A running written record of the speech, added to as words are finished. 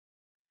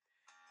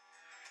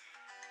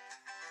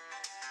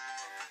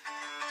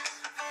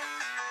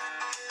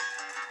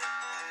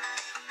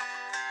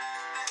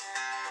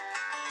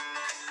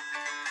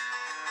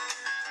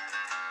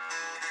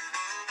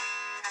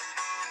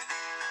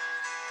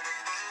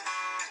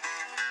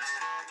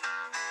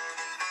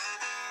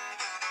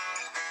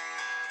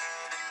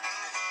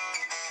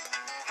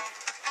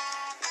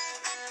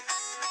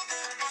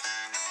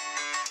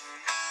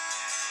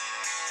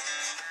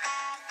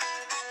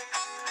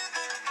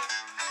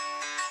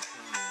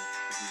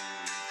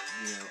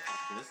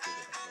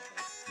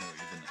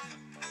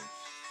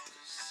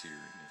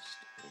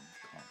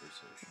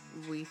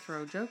we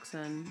throw jokes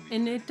in.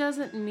 And it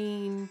doesn't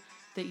mean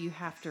that you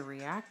have to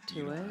react to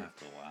You it. don't have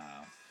to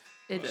laugh.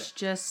 It's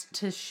just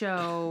to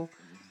show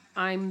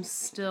I'm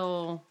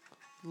still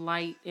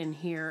light in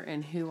here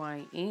and who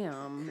I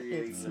am.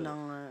 Creating It's the-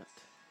 not.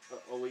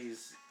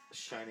 Always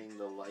shining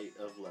the light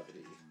of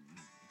levity.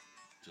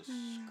 Just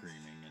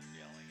screaming and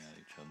yelling at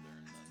each other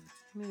and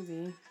then,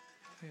 Maybe.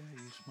 hey,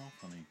 you smell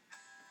funny.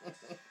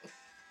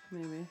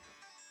 Maybe.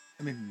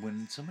 I mean,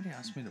 when somebody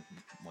asks me to,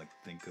 like,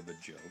 think of a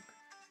joke,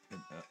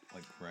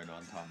 like, right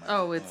on top of my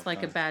Oh, it's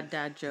like a bad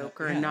dad joke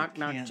or a knock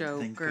knock can't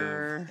joke think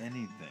or of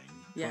anything.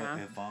 Yeah.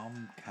 But if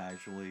I'm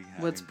casually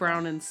having what's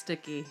brown and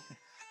sticky?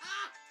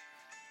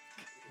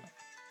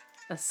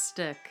 A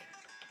stick.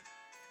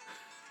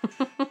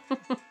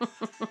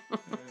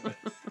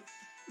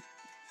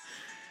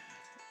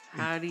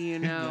 How do you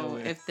know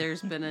if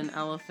there's been an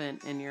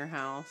elephant in your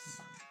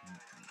house?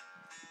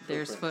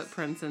 There's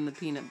footprints in the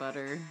peanut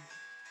butter.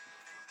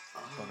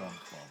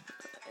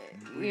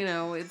 You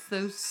know, it's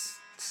those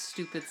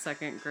stupid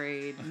second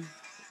grade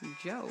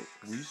jokes.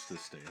 We used to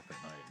stay up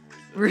at night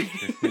and read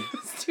Read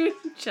those. to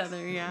each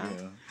other, yeah.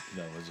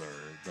 That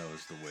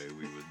was the way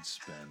we would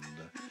spend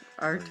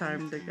Our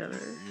time together.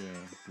 Yeah,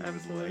 we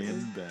Absolutely. would lay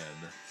in bed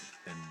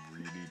and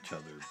read each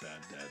other bad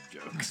dad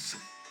jokes.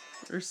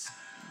 Or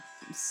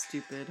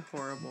stupid,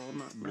 horrible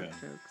knock knock Yeah.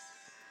 jokes.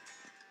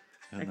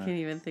 And I can't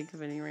even think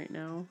of any right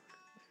now.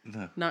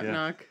 No, Knock yeah.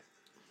 knock.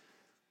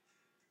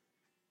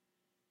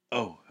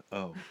 Oh.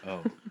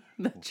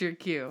 That's your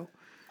cue.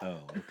 Oh,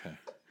 okay.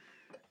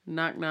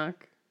 Knock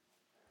knock.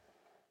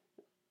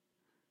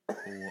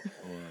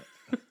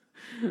 What?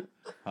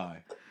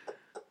 Hi.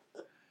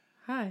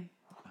 Hi.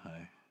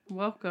 Hi.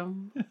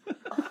 Welcome.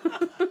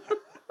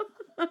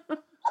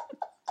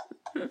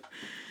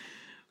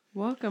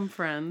 Welcome,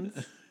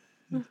 friends.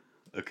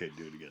 Okay,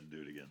 do it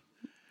again.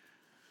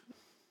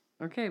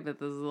 Okay, but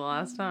this is the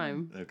last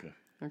time. Okay.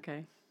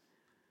 Okay.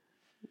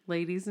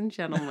 Ladies and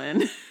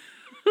gentlemen.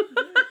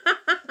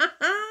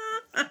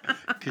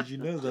 Because you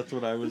know that's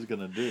what I was going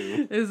to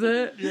do. Is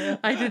it? Yeah.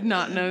 I did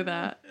not know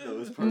that. That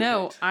was perfect.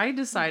 No, I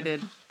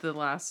decided the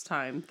last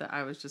time that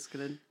I was just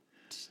going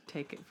to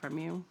take it from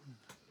you.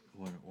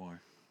 Why?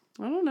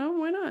 I don't know.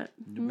 Why not?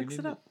 We Mix need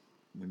it up.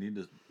 We need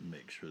to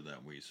make sure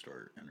that we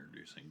start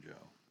introducing Joe.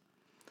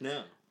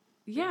 No.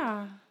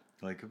 Yeah.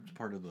 Like, it's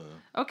part of the...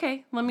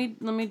 Okay, let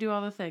me do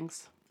all the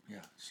things.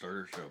 Yeah, start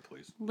our show,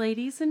 please.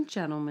 Ladies and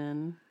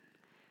gentlemen,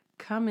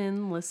 come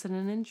in, listen,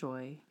 and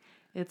enjoy.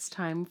 It's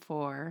time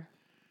for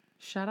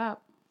Shut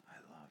Up. I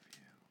love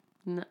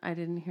you. No, I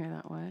didn't hear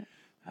that. What?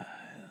 I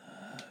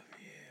love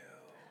you.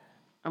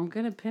 I'm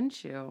going to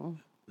pinch you.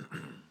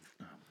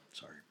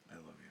 Sorry, I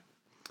love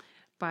you.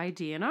 By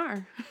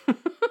DNR.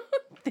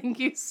 Thank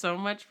you so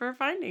much for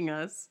finding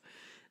us.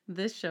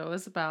 This show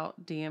is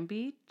about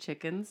DMB,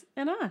 chickens,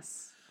 and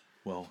us.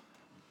 Well,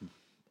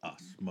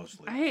 us,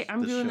 mostly. Hey,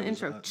 I'm doing the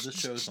show's, intro. This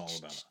show's all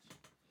about us.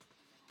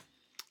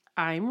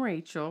 I'm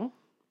Rachel,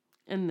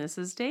 and this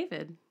is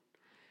David.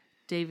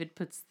 David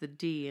puts the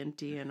D in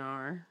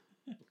DNR.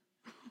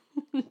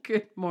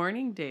 Good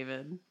morning,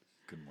 David.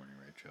 Good morning,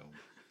 Rachel.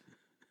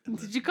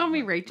 Did you call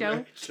me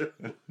Rachel?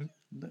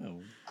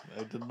 No,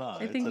 I did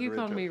not. I think said you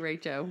called Rachel. me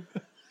Rachel.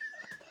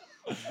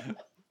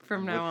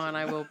 From now on,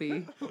 I will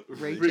be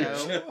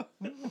Rachel.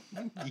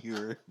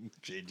 You're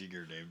changing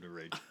your name to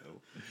Rachel.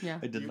 Yeah.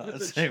 I did You not put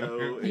the say Cho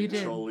You in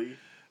did. Choli.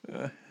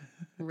 Rachel.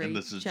 And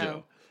this is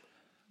Joe.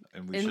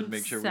 And we And should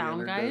make sure we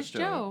sound guy introduce is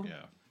Joe. Yeah.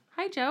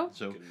 Hi, Joe.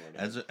 So Good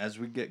morning. as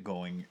we get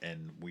going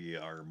and we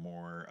are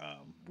more,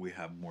 we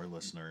have more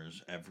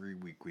listeners every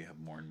week. We have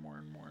more and more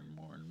and more and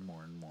more and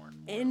more and more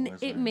and more. And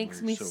listeners. it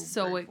makes We're me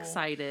so grateful.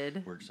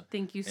 excited. We're excited.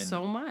 Thank you And-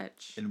 so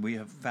much. And we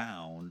have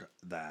found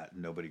that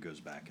nobody goes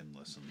back and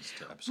listens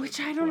to episodes. Which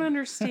I before. don't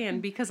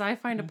understand because I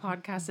find a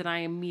podcast and I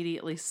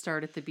immediately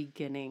start at the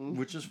beginning.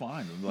 Which is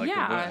fine. Like,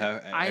 Yeah,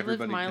 I live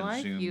everybody my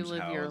life, consumes you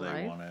live how your they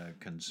life. want to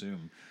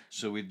consume.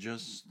 So we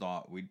just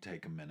thought we'd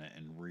take a minute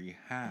and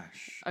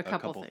rehash A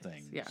couple things.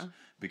 things, yeah.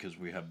 Because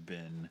we have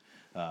been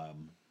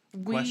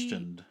We-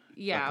 questioned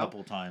yeah, a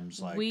couple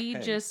times. Like, we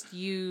hey, just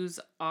use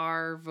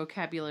our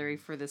vocabulary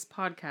for this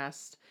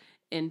podcast,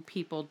 and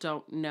people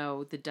don't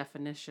know the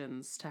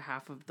definitions to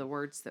half of the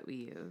words that we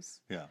use.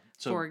 yeah.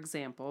 So For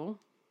example,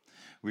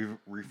 we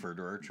refer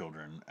to our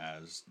children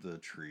as the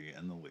tree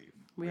and the leaf.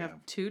 we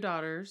have 2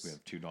 daughters. we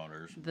have 2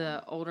 daughters.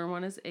 The older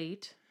one is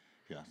 8,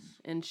 Yes.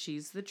 and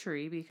she's the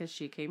tree because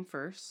she came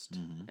 1st.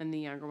 And the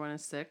younger one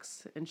is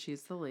 6, and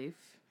she's the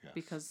leaf Yes.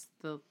 because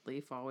the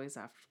leaf always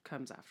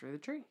comes after the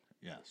tree.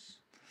 Yes.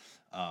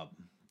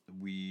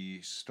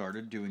 We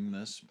started doing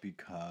this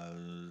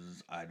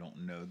because I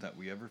don't know that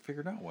we ever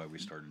figured out why we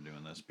started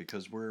doing this,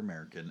 because we're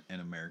American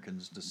and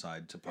Americans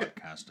decide to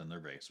podcast in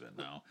their basement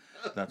now.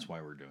 That's why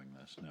we're doing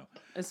this. No.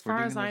 As We're far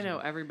doing as I this- know,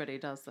 everybody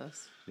does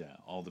this. Yeah,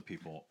 all the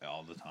people,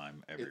 all the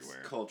time, It's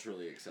everywhere.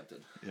 culturally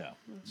accepted. Yeah.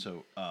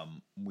 So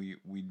we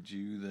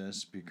do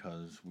this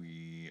because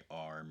we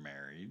are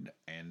married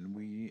and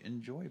we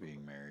enjoy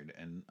being married,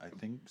 and I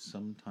think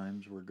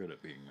sometimes we're good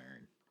at being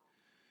married.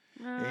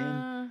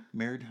 And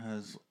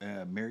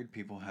married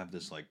people have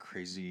this like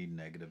crazy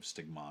negative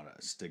stigma,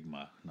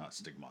 not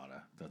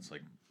stigmata. That's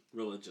like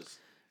Religious.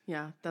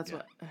 Yeah, that's Yeah.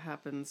 what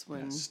happens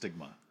when.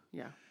 stigma.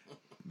 Yeah.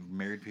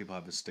 Married people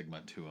have a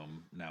stigma to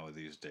them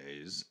nowadays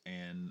days,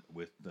 and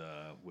with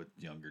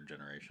younger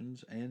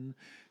generations, and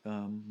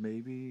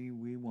maybe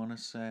we want to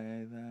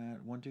say that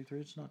 1, 2, 3,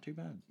 it's not too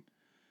bad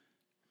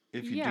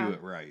if you Yeah. do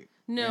it right.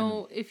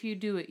 No, if you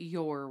do it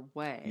your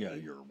way. Yeah,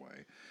 your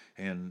way.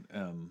 And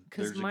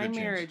Because there's a my good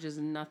marriage chance. is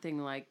nothing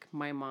like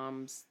my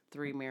mom's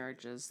 3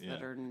 marriages that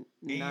Yeah. are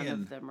none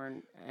And of them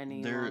are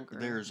any There, longer.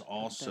 there's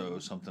also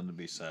than- something to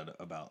be said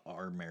about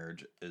our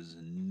marriage is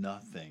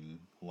nothing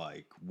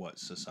like what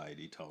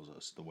society tells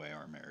us the way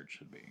our marriage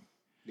should be.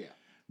 Yeah.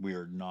 We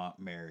are not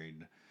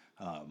married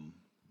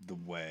the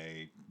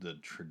way the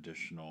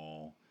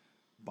traditional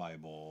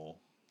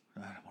Bible.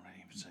 I don't want to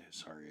even say it.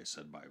 Sorry, I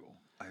said Bible.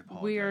 I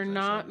apologize. We are I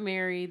not said-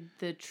 married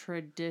the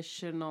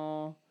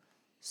traditional,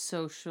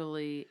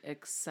 socially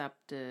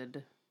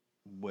accepted.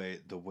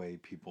 the way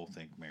people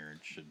think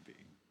marriage should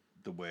be,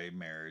 the way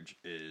marriage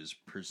is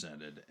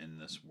presented in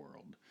this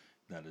world.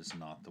 That is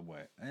not the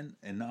way. And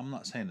I'm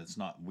not saying it's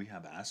not. We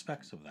have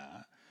aspects of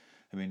that.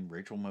 I mean,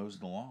 Rachel mows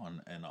the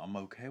lawn, and I'm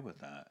okay with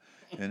that.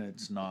 And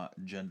it's not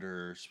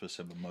gender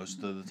specific.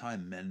 Most of the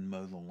time, men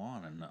mow the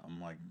lawn, and I'm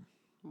like,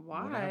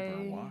 Why?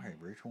 whatever. Why?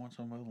 Rachel wants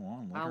to mow the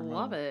lawn. Let I her mow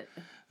love the- it.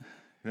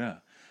 Yeah.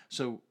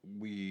 So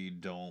we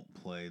don't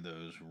play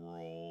those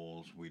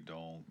roles. We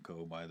don't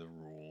go by the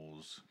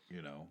rules.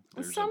 You know,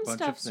 there's Some a bunch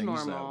stuff's of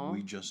things normal. that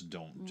we just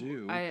don't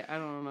do. I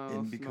don't know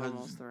And if because-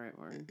 normal's the right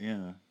word.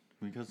 Yeah,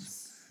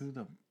 because who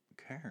the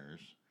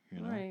cares? You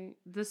know. Right.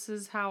 This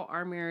is how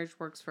our marriage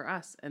works for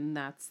us, and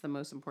that's the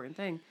most important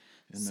thing.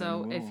 And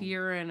So then if we'll-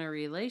 you're in a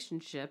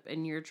relationship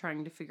and you're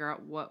trying to figure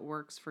out what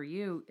works for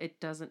you, it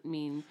doesn't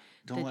mean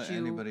Don't that let you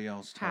anybody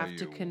else tell have you.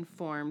 to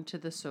conform to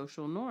the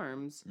social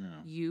norms.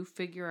 Yeah. You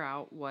figure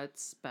out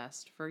what's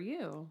best for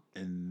you.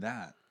 And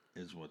that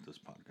is what this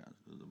podcast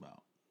is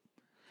about.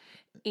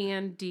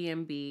 And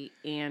DMB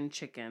and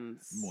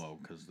chickens. Well,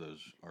 because those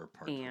are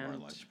parts of our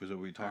And lives. So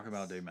we talk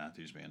about us. Dave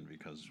Matthews Band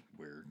because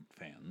we're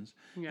fans,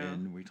 Yeah.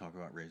 and we talk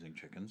about raising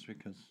chickens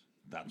because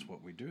that's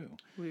what we do.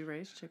 We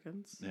raise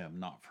chickens. Yeah,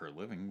 not for a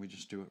living. We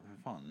just do it for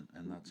fun,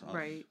 and that's us.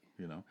 Right.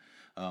 You know.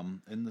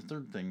 And the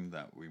third thing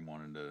that we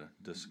wanted to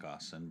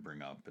discuss and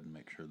bring up and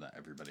make sure that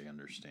everybody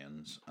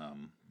understands,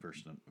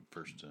 first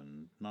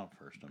and not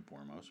first and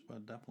foremost,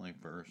 but definitely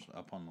first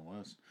up on the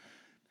list,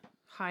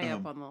 High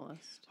up on the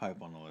list. high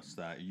up on the list,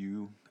 that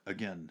you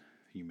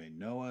may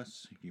know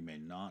us, you may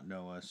not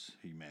know us,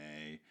 you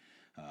may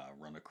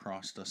run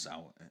across us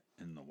out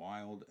in the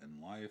wild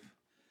in life.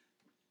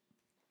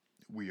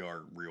 We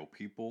are real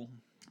people,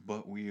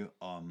 but we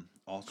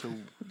also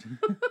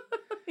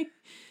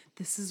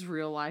This is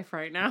real life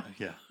right now.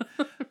 yeah,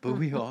 but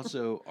we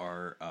also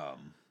are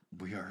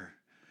we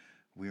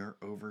are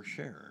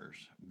oversharers.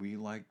 We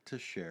like to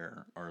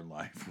share our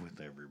life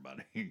with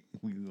everybody.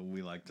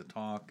 We like to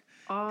talk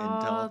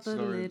and tell All the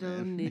stories little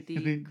and-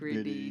 nitty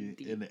gritty and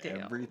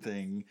details.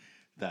 everything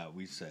that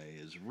we say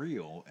is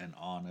real and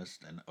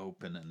honest and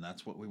open, and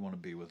that's what we want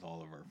to be with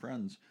all of our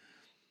friends.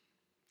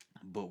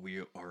 But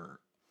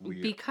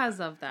Because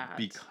of that.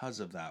 because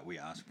of that, we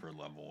ask for a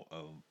level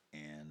of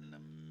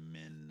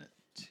anonymity.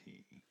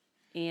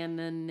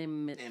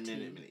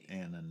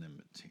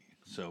 Anonymity.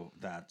 So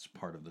that's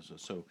part of this.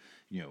 So,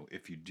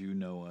 if you do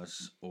know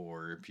us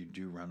or if you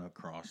do run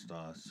across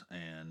us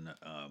and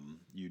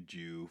you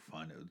do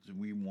find out,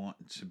 we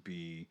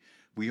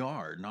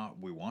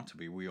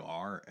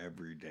are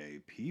everyday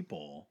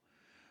people.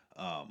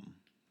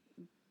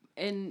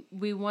 And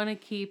we want to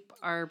keep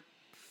our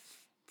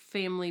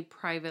family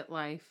private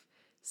life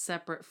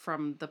separate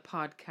from the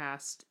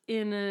podcast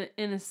in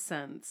a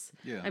sense.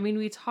 Yeah. I mean,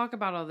 we talk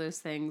about all those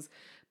things,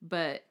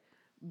 but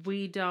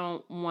we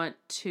don't want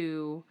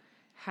to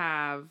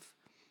have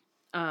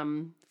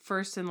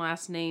first and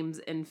last names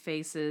and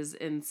faces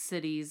and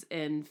cities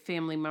and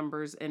family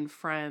members and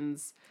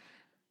friends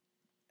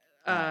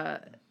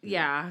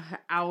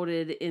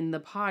outed in the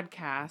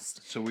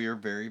podcast. So we are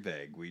very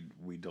vague.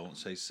 We don't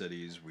say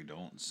cities. We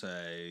don't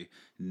say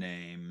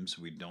names.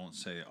 We don't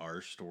say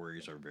our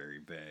stories are very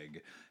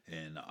vague.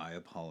 And I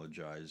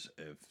apologize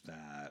if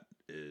that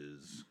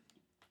is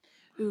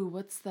Ooh,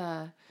 what's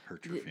the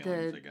hurt your The-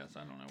 feelings, I guess. I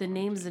don't know. the what I'm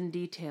names saying. and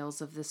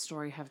details of this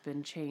story have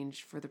been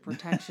changed for the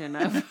protection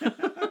of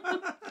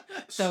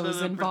So those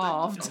the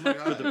involved. Oh my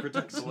God. For the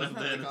protection Wasn't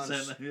of that the like on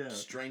innocent, yeah.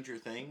 Stranger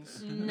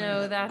Things?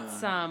 No,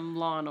 that's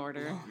Law and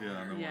Order. Yeah,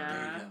 I know Yeah.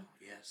 There you go.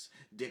 Yes.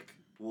 Dick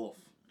Wolf.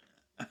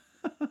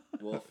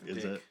 Wolf.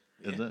 Is Dick. it?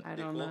 Is Yeah. it? I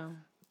Dick don't Wolf. know.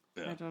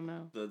 Yeah. I don't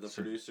know. The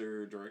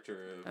producer,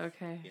 director of.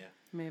 Okay. Yeah.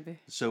 Maybe.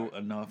 So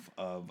enough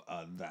of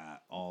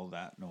all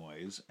that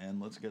noise,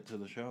 and let's get to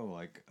the show.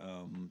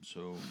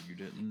 So you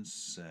didn't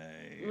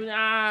say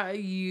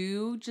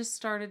You just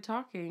started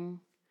talking.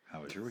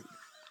 how was your week?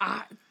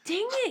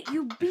 Dang it!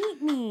 You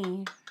beat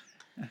me.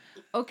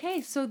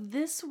 Okay, so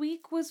this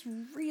week was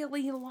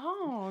really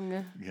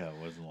long. Yeah,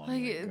 it was a long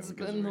Like, week. it's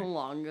because been the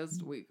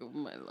longest week of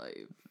my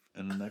life.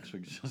 And the next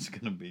week's just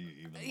gonna be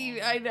even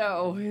longer. I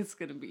know, it's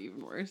going to be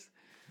even worse.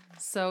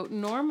 So,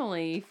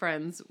 normally,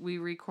 friends, we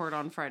record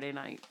on Friday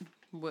night,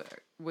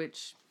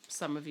 which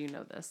some of you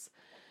know this.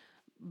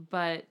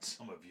 But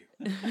Some of you.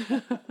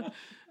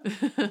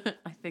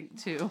 I think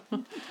too.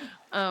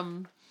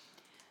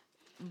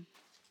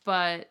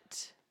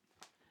 But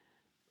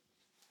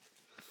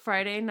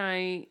Friday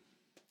night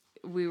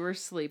we were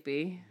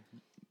sleepy,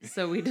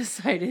 so we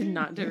decided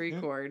not to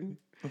record.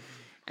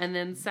 And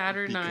then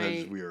Saturday Because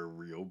night, we are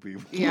real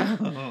people. Yeah.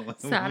 We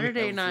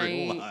Saturday have night,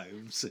 real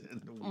lives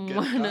and we get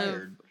one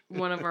tired.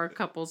 one of our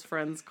couple's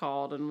friends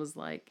called and was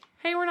like,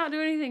 "Hey, we're not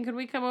doing anything. Could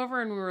we come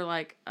over?" And we were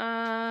like,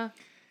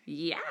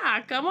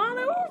 yeah, come on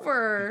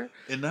over."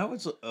 And that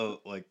was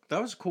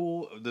that was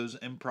cool. Those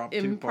impromptu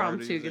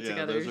Impromptu parties,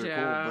 get-togethers, those are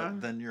yeah. cool.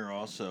 But then you're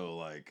also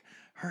like,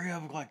 hurry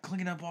up, like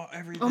clean up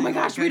everything. Oh my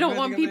gosh, Okay, we don't ready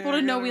want go people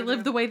there, to know go we there, live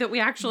go the way that we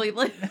actually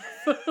live.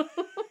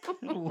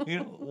 We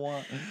don't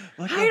want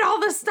Hide all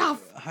this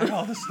stuff. hide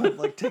all this stuff.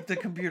 Like take the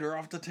computer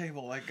off the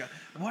table. Like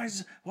why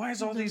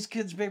is all these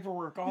kids'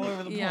 paperwork all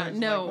over the place? Yeah, Like,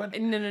 no, what-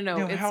 no. you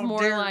know, It's how more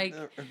dare like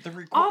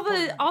the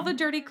all the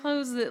dirty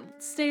clothes that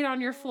stayed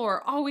on your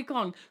floor all week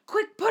long.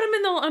 Quick, put them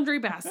in the laundry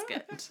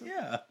basket.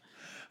 Yeah,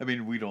 I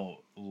mean we don't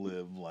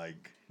live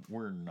like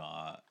we're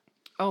not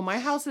Oh, my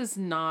house is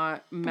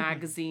not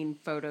magazine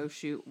photo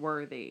shoot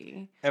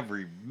worthy.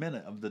 every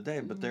minute of the day,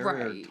 but there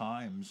are Right.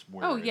 times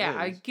where Oh yeah,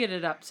 I it is. get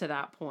it up to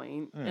that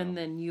point, Yeah. and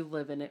then you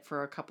live in it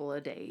for a couple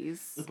of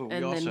days, But we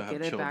and also then have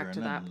get it back to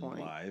children that and point.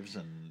 lives,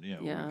 and you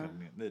know, Yeah.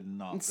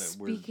 not And that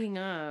speaking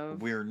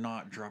of, we're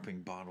not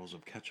dropping bottles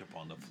of ketchup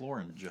on the floor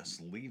and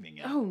just leaving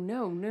it. oh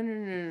no.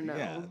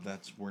 Yeah,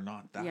 we're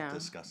not that Yeah.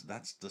 disgusting.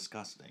 That's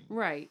disgusting.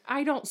 Right.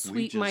 I don't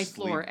sweep my just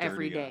floor leave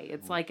every dirty, day.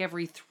 It's like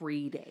every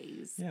 3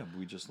 days. Yeah,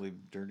 we just leave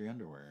dirty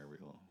underwear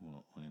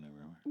laying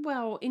everywhere.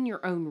 Well, in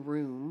your own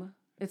room.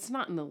 It's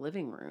not in the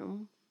living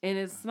room. And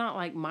it's not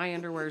like my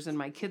underwear's in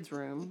my kids'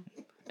 room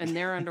and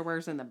their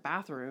underwear's in the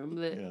bathroom.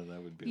 That Yeah,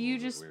 that would be. you a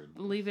little just bit weird.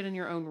 leave it in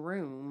your own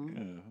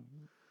room.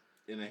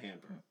 Yeah. In a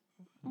hamper.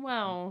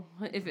 Well,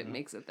 if it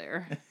makes it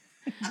there.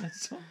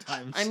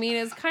 Sometimes. I mean,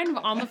 it's kind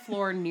of on the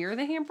floor near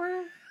the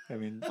hamper. I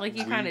mean, Like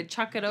you kind of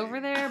chuck it over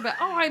there, but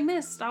I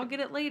missed. I'll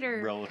get it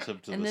later.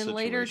 relative to And the then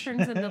situation.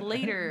 later turns into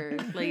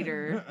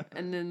later.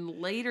 And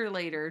then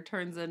later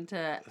turns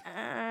into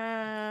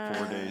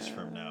 4 days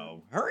from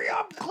now. Hurry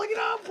up, clean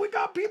up. We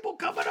got people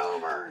coming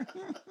over.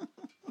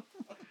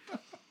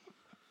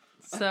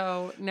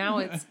 So now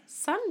it's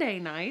Sunday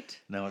night.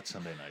 Now it's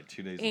Sunday night,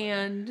 2 days later.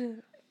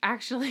 And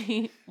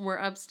actually, we're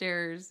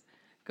upstairs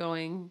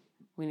going,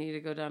 we need to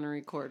go down and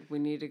record. We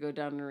need to go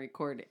down and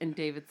record. And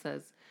David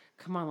says,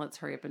 come on, let's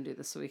hurry up and do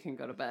this so we can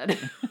go to bed.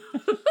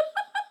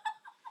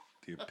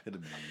 The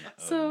epitome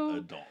of So,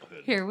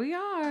 adulthood. Here we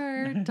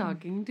are,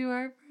 talking to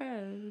our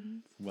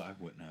friends. Well, I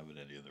wouldn't have it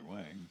any other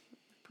way.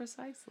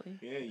 Precisely.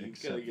 Yeah, you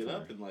Except gotta get for-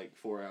 up in like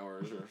 4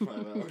 hours or 5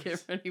 hours.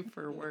 Get ready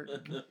for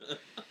work.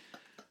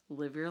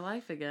 Live your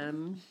life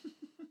again.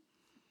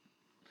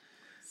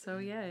 So,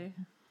 yay.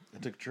 I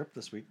took a trip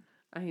this week.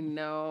 I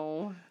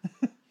know.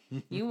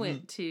 You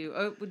went to,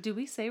 oh, do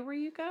we say where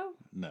you go?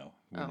 No,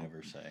 we Oh.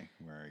 never say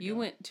where I You go.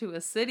 went to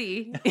a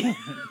city.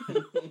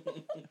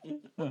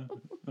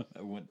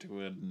 I went to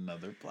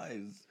another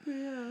place.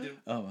 Yeah.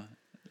 Oh,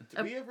 Did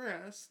I ever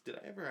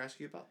ask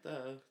you about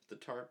the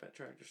tarp at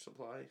Tractor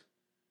Supply?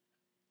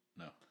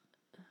 no.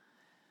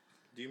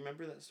 Do you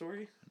remember that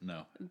story?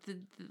 No.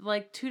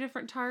 Like 2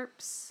 different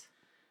tarps?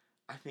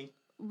 I think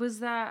Was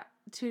that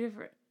 2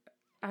 different?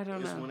 I it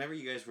don't was know. whenever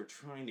you guys were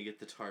trying to get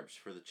the tarps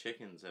for the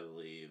chickens, I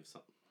believe.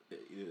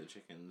 Either the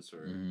chickens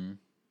or... Mm-hmm.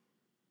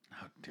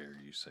 How dare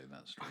you say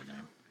that story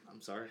now?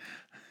 I'm sorry.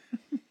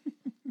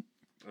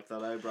 I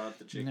thought I brought up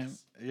the No,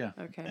 chickens. yeah.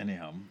 Okay.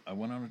 Anyhow, I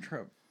went on a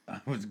trip. I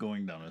was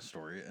going down a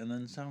story, and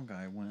then Sound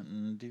Guy went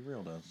and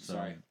derailed us. So.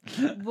 Sorry.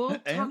 We'll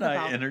talk And I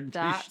about introduced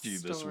that you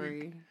this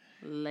story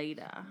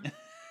later.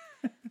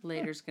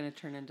 Later's gonna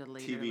turn into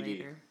later. TBD.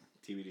 Later.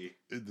 TBD.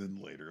 And then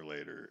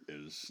later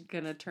is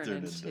Gonna turn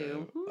Turn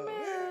into.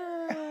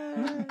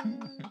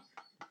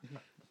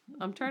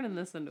 I'm turning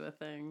this into a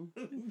thing.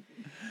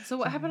 So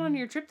what happened on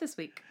your trip this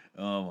week?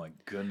 oh my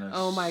goodness.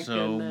 Oh my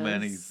so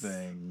many goodness.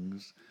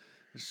 things.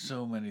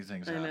 So many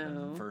things I happened.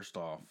 know. First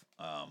off,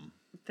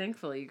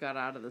 Thankfully, you got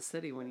out of the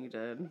city when you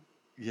did.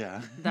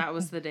 yeah. That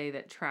was the day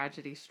that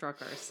tragedy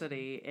struck our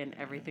city and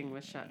everything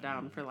was shut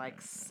down for like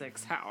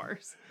 6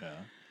 hours.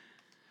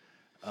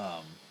 Yeah.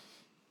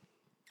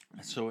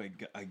 So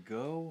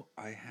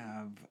I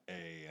have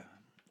a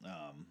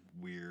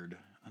weird,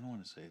 I don't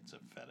want to say it's a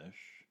fetish.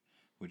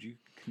 Would you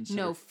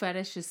consider? No,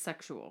 fetish is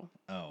sexual.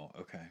 Oh,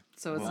 okay.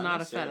 So it's Well, not a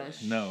necessarily.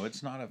 fetish. No,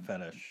 it's not a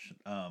fetish.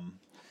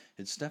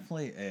 It's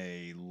definitely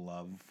a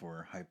love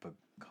for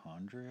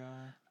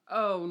hypochondria.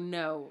 Oh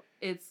no,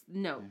 it's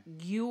no.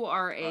 You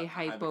are a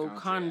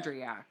hypochondriac.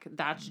 hypochondriac.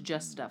 That's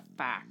just a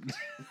fact.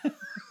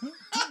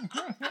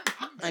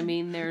 I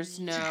mean, there's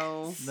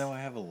no. No, I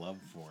have a love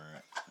for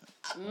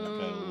it.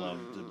 Like I love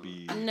to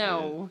be.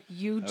 No,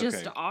 you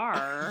just Okay.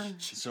 are.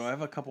 So I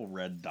have a couple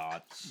red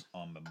dots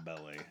on my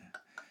belly.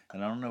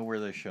 And I don't know where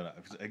they should have.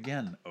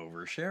 Again,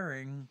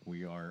 oversharing.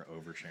 We are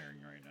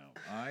oversharing right now.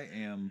 I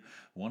am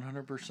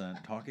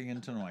 100% talking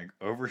into like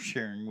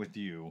oversharing with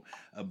you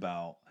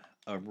about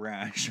a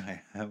rash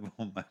I have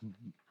on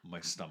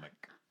my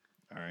stomach.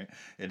 All right,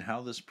 and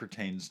how this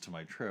pertains to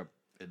my trip.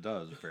 It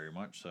does very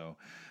much so.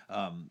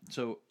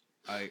 So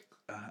I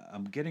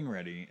I'm getting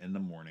ready in the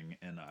morning,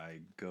 and I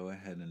go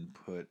ahead and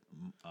put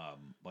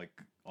like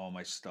all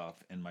my stuff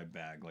in my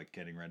bag, like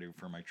getting ready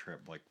for my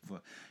trip, like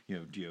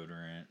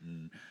deodorant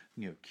and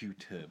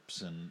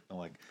Q-tips and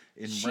like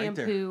in right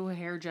there, Shampoo,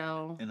 hair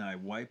gel. and I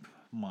wipe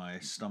my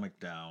stomach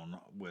down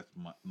with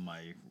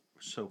my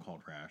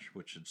so-called rash,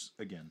 which is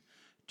again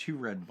two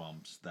red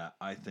bumps that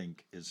I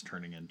think is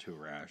turning into a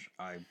rash.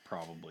 I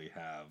probably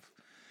have,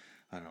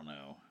 I don't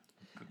know.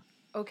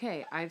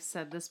 Okay, I've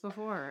said this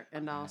before,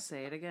 and I'll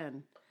say it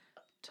again.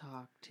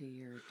 Talk to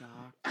your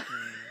doctor.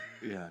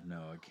 Yeah,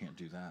 no, I can't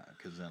do that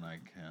because then I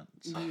can't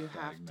You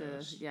have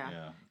to, self-diagnose.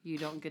 yeah. You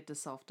don't get to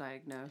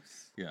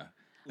self-diagnose. Yeah.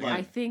 Like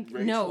I think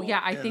Rachel.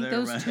 I think they're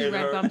those right. two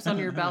red bumps on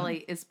your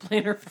belly is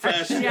plantar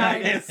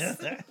Fasciitis.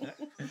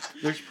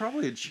 fasciitis. There's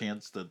probably a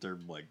chance that they're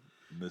like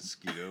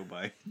mosquito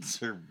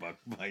bites or bug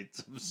bites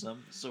of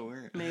some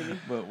sort. Maybe.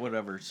 But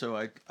whatever. So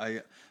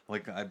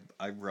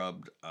I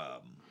rubbed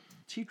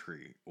tea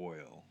tree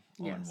oil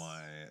on Yes.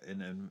 my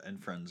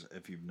and friends,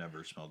 if you've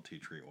never smelled tea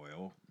tree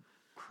oil,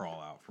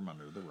 crawl out from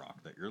under the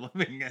rock that you're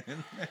living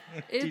in.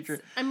 Tea tree-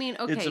 I mean,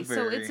 okay, it's a so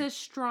very- it's a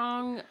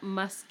strong,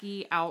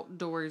 musky,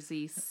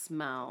 outdoorsy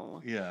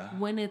smell Yeah.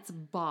 when it's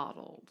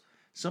bottled.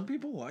 Some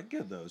people like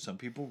it though. Some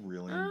people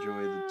really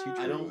enjoy the tea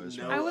tree I don't oil know.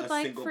 smell. I would a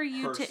like single for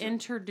you to person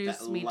introduce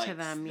that me to likes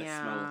them, the smell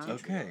yeah. of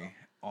tea tree oil. Okay.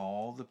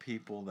 All the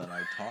people that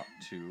I talked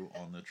to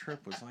on the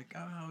trip was like,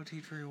 "Oh,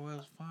 tea tree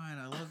oil is fine.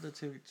 I love the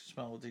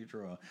smell of tea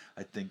tree oil."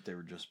 I think they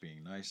were just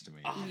being nice to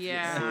me. Obviously.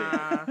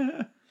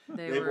 Yeah.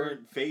 They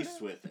weren't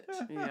faced with it.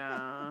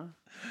 Yeah.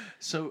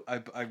 So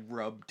I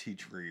rub tea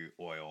tree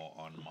oil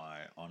on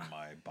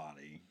my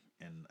body,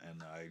 and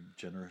I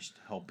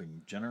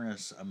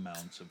generous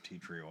amounts of tea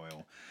tree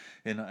oil,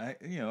 and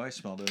I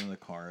smelled it in the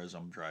car as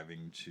I'm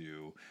driving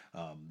to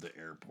the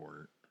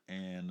airport,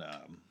 and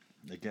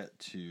I get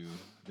to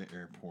the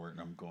airport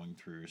and I'm going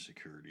through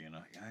security, and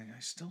I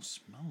still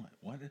smell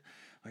it.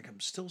 Like I'm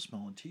still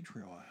smelling tea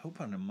tree oil. I hope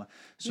I'm in my.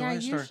 So yeah, I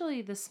start.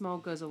 usually the smell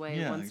goes away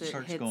Yeah, once it it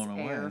starts hits going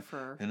air away.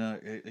 for And I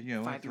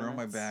 5 throw my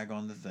minutes. bag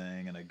on the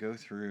thing, and I go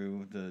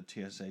through the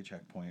TSA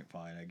checkpoint.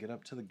 Fine, I get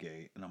up to the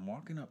gate, and I'm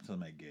walking up to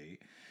my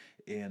gate,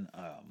 and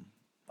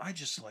I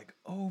just like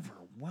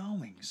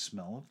overwhelming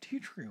smell of tea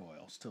tree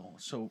oil still.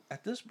 So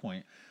at this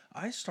point,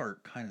 I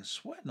start kind of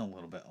sweating a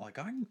little bit. Like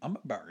I'm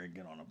about to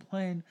get on a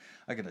plane.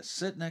 I got to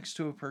sit next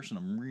to a person.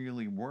 I'm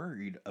really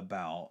worried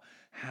about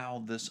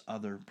how this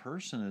other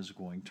person is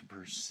going to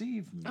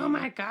perceive me. Oh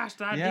my gosh,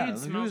 that dude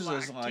smells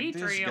who's this, like tea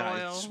this tree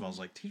guy oil. smells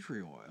like tea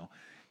tree oil,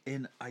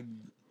 and I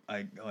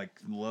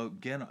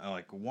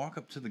walk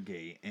up to the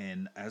gate,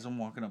 and as I'm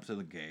walking up to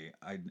the gate,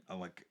 I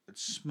like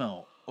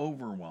smell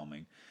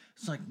overwhelming.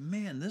 It's like,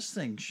 man, this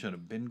thing should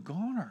have been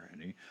gone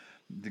already.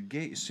 The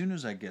gate, as soon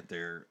as I get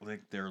there,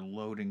 like they're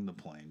loading the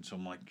plane, so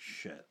I'm like,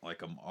 shit,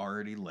 like I'm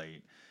already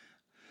late.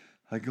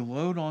 I go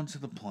load onto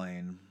the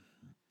plane.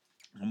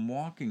 I'm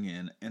walking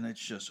in, and it's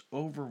just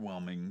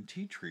overwhelming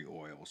tea tree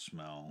oil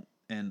smell,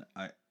 and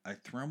I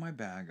throw my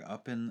bag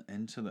up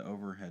into the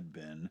overhead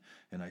bin,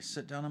 and I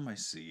sit down in my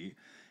seat,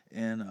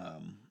 and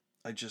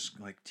I just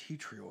like tea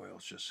tree oil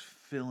is just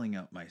filling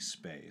up my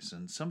space,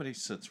 and somebody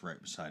sits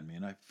right beside me,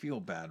 and I feel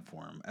bad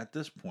for him. At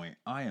this point,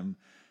 I am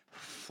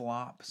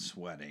flop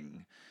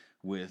sweating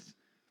with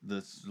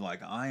this,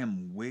 like I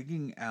am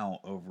wigging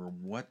out over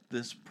what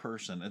this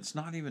person. It's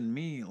not even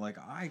me. Like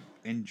I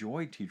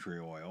enjoy tea tree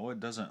oil. It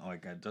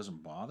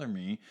doesn't bother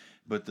me,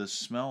 but the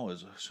smell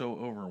is so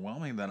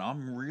overwhelming that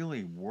I'm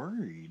really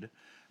worried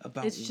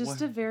about It's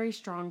just a very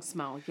strong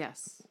smell,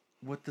 yes.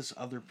 what this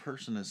other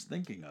person is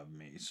thinking of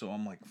me. So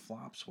I'm like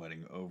flop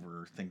sweating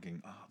over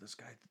thinking, oh, this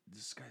guy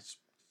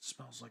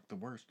smells like the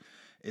worst.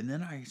 And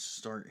then I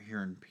start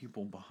hearing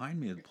people behind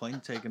me, the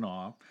plane taking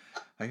off.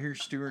 I hear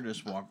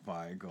stewardess walk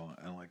by going,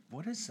 and like,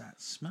 what is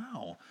that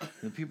smell? And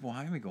the people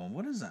behind me going,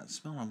 what is that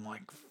smell? I'm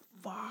like,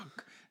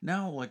 fuck.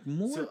 Now, like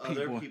more So people.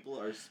 other people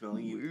are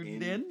smelling you you're in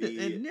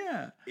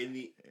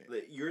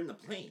the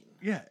plane.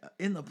 Yeah,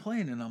 in the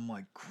plane, and I'm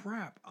like,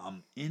 crap,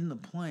 I'm in the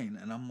plane,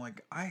 and I'm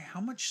like, how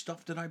much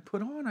stuff did I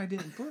put on? I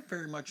didn't put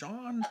very much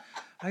on.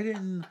 I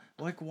didn't,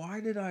 like, why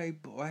did I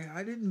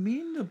didn't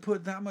mean to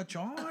put that much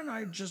on.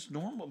 I just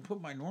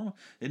put my normal,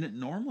 and it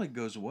normally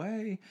goes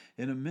away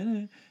in a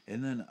minute,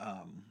 and then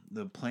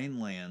the plane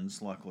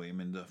lands, luckily. I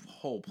mean, the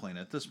whole plane,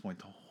 at this point,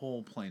 the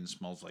whole plane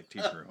smells like tea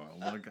tree oil.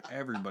 Like,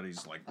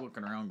 everybody's, like,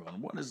 looking around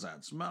going, what is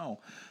that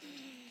smell?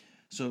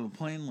 So the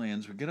plane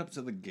lands, we get up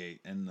to the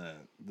gate, and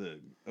the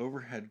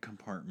overhead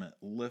compartment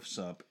lifts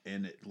up,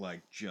 and it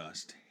like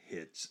just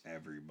hits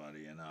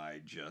everybody, and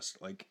I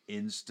just like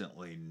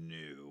instantly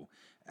knew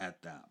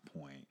at that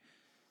point,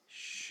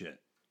 Shit.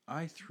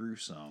 I threw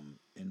some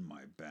in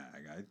my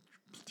bag. I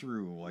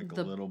threw like a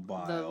The little the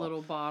vial.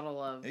 little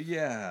bottle of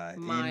Yeah,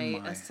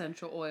 my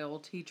essential oil,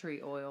 tea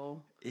tree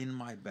oil. in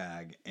my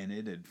bag, and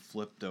it had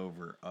flipped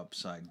over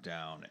upside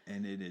down,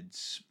 and it had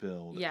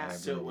spilled Yeah,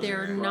 So everywhere. was it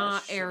they're crushed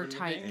not or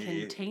airtight anything?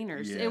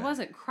 containers. yeah. It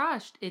wasn't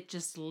crushed. It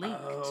just leaked.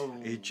 Oh.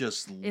 It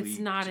just leaked. It's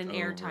not an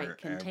airtight over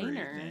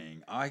container.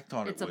 everything. I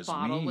thought It's it a was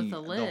bottle me. with a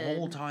The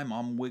whole lid. time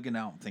I'm wigging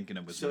out thinking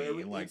it was So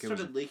me. it Like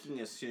started leaking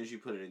as soon as you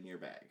put it in your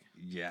bag.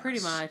 Yes. Pretty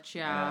much,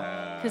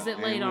 yeah. Because it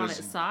It laid on was-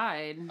 its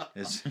side.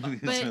 As But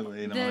soon as it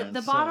laid on the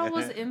its bottle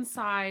was side.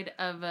 inside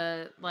of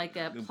a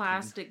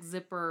plastic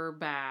zipper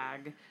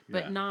bag,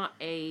 but Yeah. not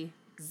a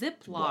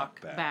Ziploc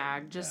Block bag,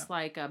 bag, just yeah.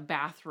 like a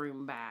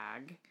bathroom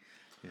bag.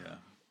 Yeah.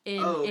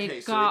 And Oh, okay,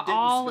 it so it got didn't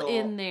all spill-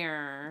 in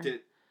there.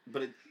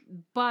 But it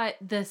But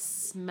the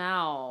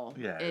smell,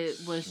 Yeah, it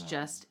it's was strong.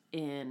 just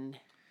in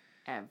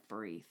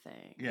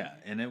everything. Yeah,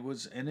 and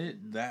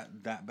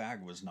that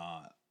bag was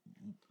not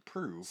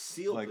proof.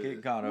 Seal like proof.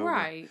 it got over.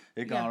 Right.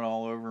 It yeah. got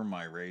all over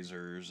my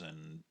razors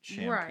and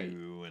shampoo Right.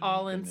 and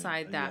All and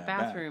inside that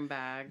bathroom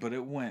bag. But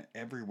it went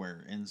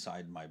everywhere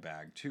inside my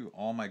bag too.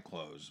 All my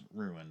clothes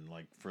ruined,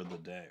 like for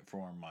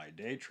my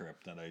day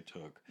trip that I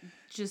took.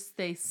 Just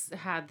they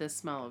had the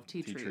smell of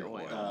tea tree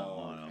oil. Oh,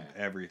 on them. okay.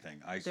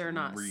 Everything. They're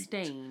not reeked.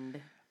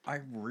 stained.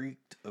 I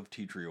reeked of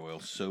tea tree oil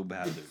so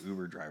bad the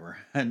Uber driver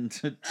had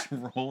to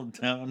roll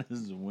down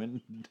his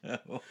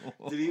window.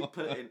 Did he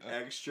put an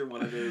extra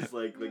one of those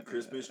like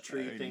Christmas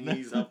tree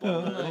thingies up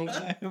on the?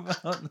 I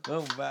felt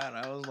so bad.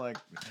 I was like,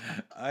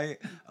 I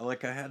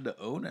had to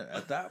own it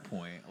at that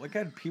point. Like I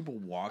had people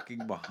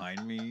walking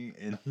behind me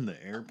in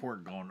the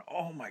airport going,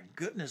 "Oh my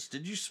goodness,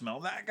 did you smell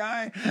that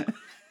guy?"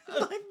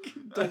 Like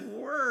the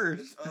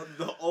worst.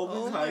 The only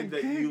Oh time my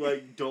that you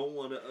God. don't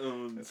want to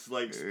own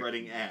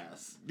spreading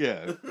ass.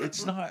 Yeah,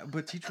 it's not.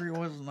 But tea tree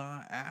oil is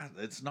not.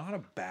 It's not a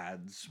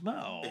bad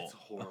smell. It's a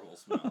horrible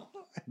smell.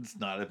 It's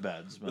not a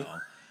bad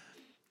smell.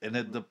 And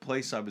at the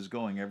place I was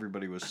going,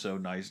 everybody was so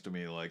nice to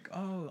me, like,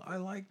 "Oh, I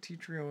like tea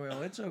tree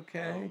oil. It's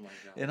okay." Oh my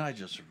God. And I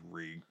just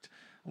reeked.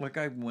 Like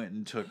I went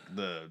and took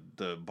the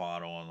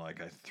bottle and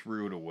like I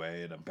threw it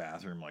away in a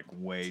bathroom, like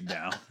way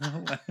down.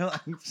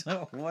 Like,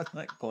 so it wasn't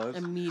that close.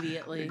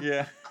 Immediately.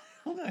 Yeah.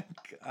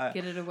 Like,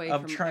 Get it away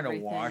I'm from trying everything.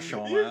 to wash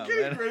all You're that.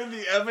 getting man. rid of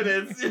the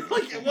evidence. You're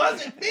like, it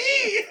wasn't me.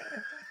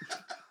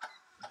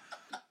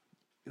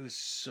 It was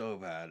so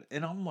bad.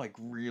 And I'm like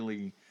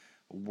really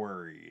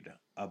worried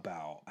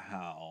about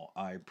how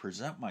I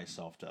present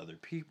myself to other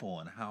people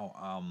and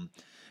how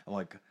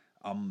like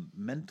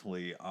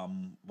mentally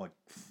like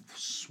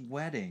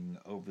sweating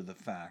over the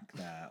fact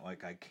that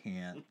like I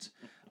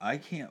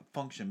can't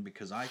function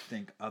because I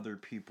think other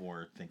people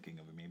are thinking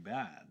of me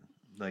bad.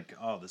 Like,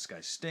 oh, this guy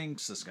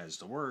stinks, this guy's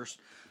the worst.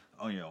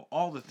 Oh, you know,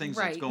 all the things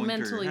that's Right. going through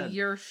Mentally, your head.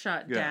 you're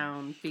shut Yeah.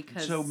 down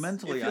because So It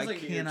mentally feels I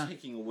like you're cannot.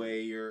 taking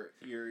away your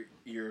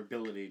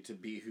ability to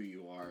be who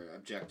you are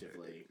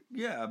objectively.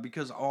 Yeah,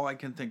 because all I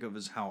can think of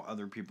is how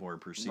other people are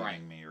perceiving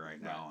Right. me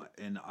right now,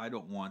 and I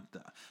don't want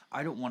that.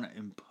 I don't want to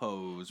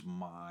impose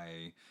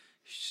my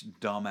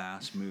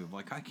dumbass move.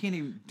 Like I can't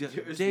even.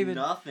 There's David,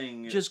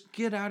 nothing. just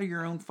get out of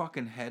your own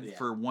fucking head Yeah.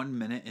 for 1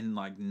 minute and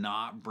like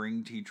not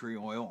bring tea tree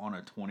oil on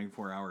a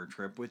 24-hour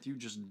trip with you.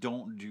 Just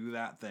don't do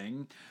that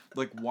thing.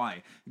 Like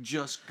why?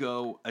 Just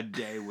go a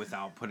day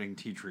without putting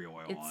tea tree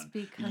oil It's on.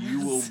 because You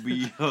will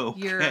be okay.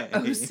 your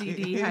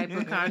OCD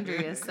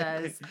hypochondria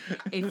says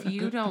if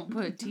you don't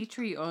put tea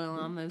tree oil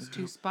on those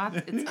two spots,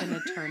 it's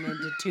going to turn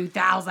into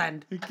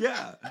 2,000.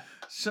 Yeah.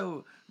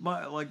 So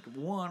my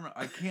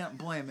I can't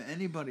blame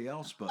anybody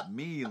else but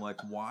me. Like,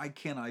 why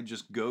can't I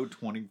just go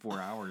 24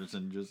 hours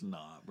and just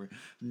not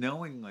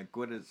knowing like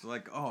what it's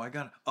like? Oh, I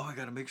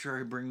gotta make sure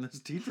I bring this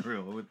tea tree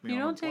oil with me. You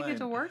on don't the take plane. it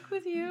to work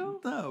with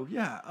you? No,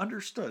 yeah,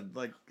 understood.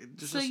 Like,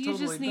 it's So just you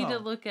totally just need to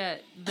dumb. look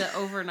at the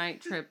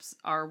overnight trips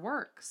are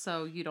work.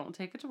 So you don't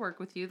take it to work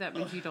with you. That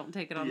means you don't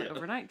take it on the Yeah.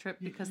 overnight trip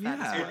because Yeah.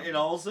 that's and, work. and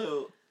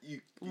also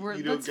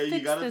Let's you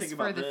fix gotta this think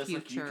for about the this. Like, you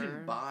future.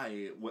 can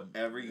buy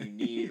whatever you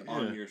need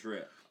on Yeah. your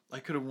trip. I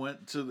could have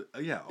went to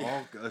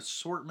all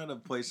assortment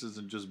of places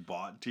and just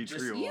bought tea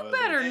tree oil. You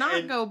better not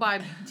And- go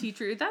buy tea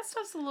tree. That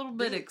stuff's a little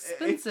bit It's-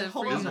 expensive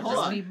hold for you on, to hold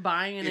just on. be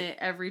buying If- it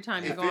every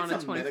time you If go on a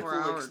it's a 24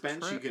 medical hour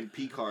expense, trip. you can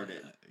P card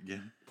it. Yeah.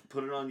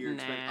 Put it on your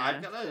expense. Nah.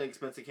 I've got an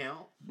expense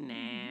account. Nah.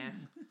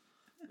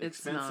 It's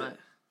Expensive. not.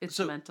 It's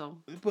So-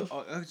 mental. But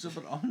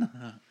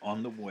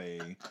on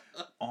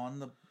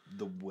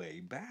the way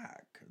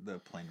back, the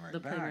plane ride The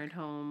back, plane ride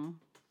home.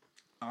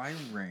 I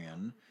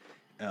ran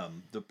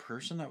the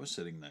person that was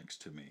sitting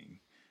next to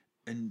me,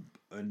 and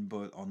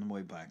but on the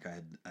way back,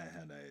 I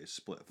had a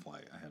split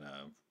flight. I had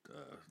a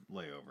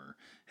layover,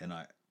 and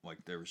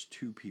there was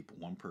two people,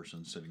 one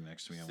person sitting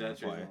next to me on So one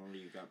that's the reason flight. why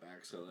you got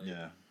back so late.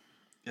 Yeah,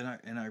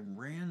 and I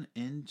ran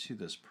into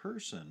this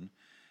person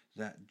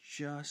that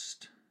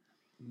just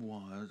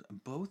was.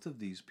 Both of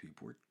these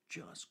people were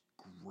just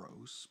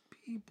gross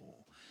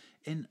people,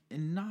 and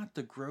not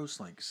the gross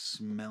like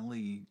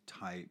smelly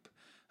type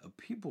of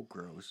people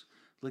gross.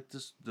 Like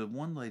the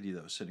one lady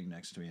that was sitting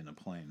next to me in the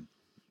plane.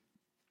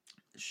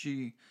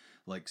 she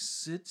like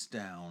sits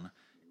down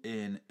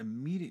and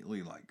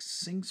immediately like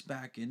sinks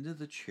back into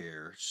the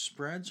chair,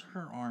 spreads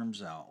her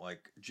arms out,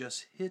 like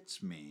just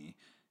hits me,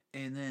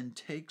 and then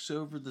takes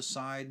over the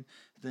side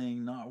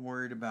thing, not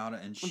worried about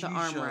it. And The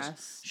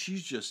armrest.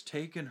 she's just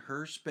taken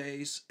her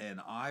space, and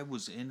I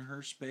was in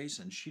her space,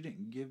 and she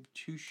didn't give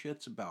two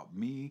shits about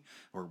me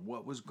or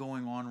what was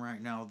going on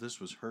right now. This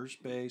was her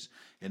space,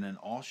 and then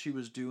all she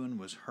was doing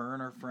was her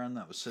and her friend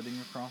that was sitting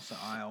across the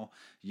aisle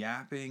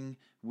yapping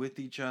with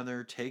each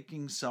other,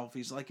 taking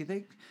selfies. Like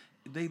they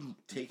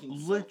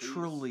Taking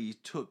literally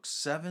took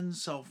 7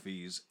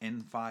 selfies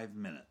in 5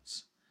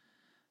 minutes.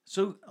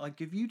 So, like,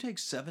 if you take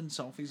 7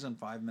 selfies in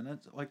 5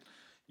 minutes, like,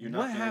 You're not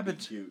what gonna be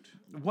happens? cute.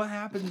 What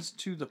happens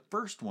to the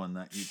first one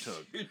that you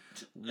took?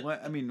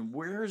 What I mean,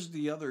 where's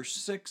the other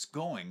 6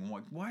 going?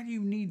 Like, why do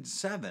you need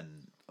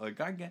 7? Like,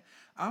 I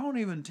don't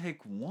even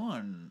take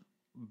 1,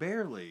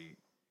 barely.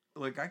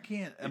 Like, I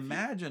can't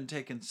imagine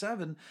taking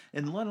 7,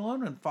 and let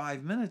alone in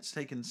 5 minutes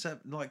taking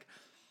 7. Like,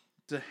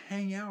 to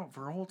hang out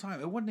for a whole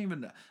time. It wasn't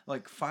even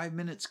like 5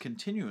 minutes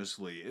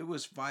continuously. It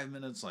was 5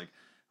 minutes, like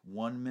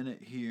 1 minute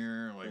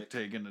here, like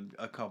taking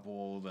a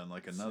couple, then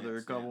like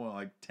another couple,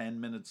 like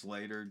 10 minutes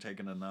later,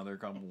 taking another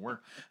couple.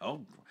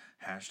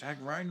 Hashtag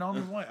riding on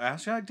the plane,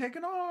 hashtag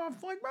taking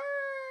off, like,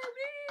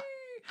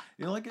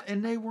 you know, like,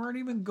 and they weren't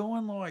even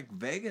going to like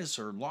Vegas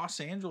or Los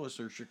Angeles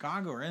or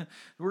Chicago or anything.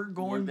 We're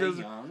going Were they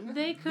to. young?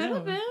 They could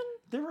have been.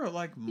 They were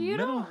like You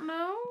middle. don't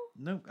know.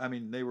 No, I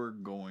mean they were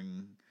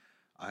going.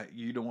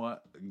 You know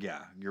what? Yeah,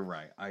 you're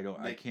right.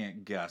 I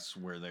can't guess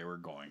where they were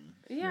going.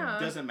 Yeah.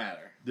 Doesn't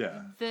matter.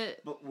 Yeah.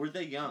 But were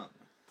they young?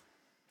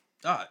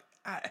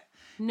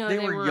 No, they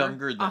were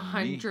younger than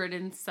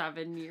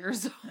 107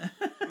 years old.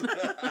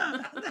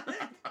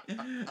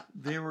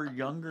 They were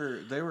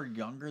younger. They were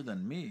younger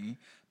than me.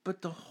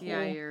 But the whole.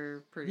 Yeah, you're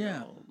pretty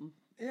old.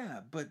 Yeah,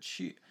 but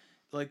she,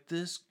 like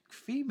this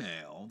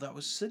female that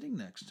was sitting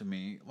next to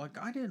me,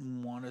 like I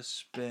didn't want to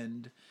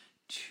spend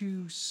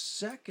 2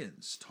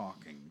 seconds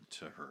talking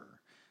to her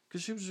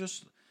because she was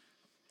just,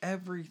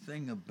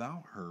 everything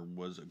about her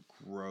was a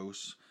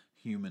gross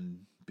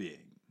human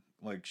being.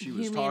 Like she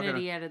was Humanity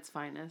talking at its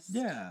finest.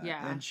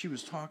 yeah, and she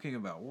was talking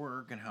about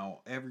work and how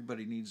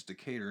everybody needs to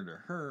cater to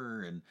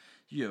her, and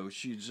you know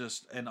she's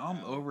just, and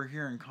I'm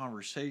overhearing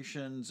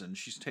conversations, and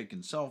she's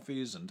taking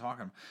selfies and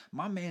talking.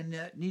 My man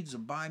needs to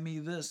buy me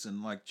this,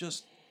 and like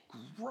just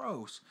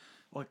gross.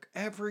 Like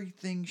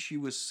everything she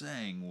was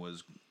saying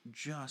was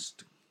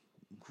just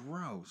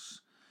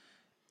gross,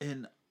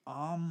 and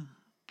I'm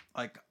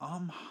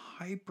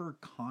hyper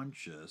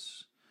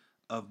conscious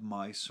of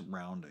my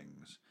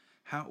surroundings.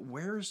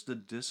 Where's the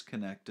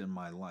disconnect in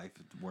my life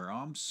where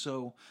I'm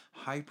so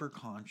hyper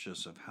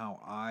conscious of how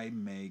I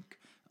make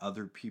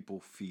other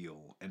people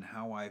feel and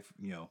how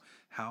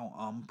how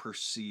I'm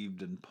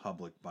perceived in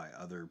public by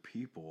other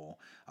people?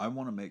 I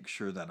want to make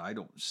sure that I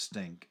don't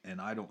stink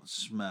and I don't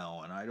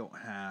smell and I don't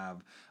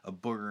have a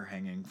booger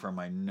hanging from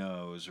my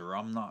nose, or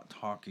I'm not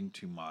talking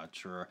too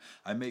much, or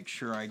I make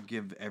sure I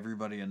give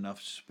everybody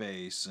enough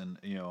space, and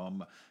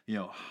I'm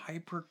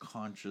hyper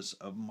conscious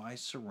of my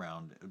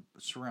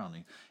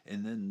surrounding.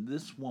 And then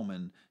this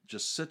woman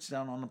just sits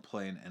down on the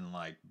plane and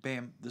like,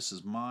 bam, this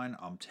is mine,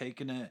 I'm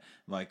taking it.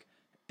 Like,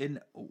 and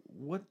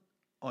what,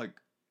 like,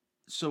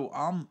 so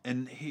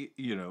and he,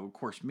 of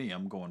course me,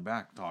 I'm going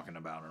back talking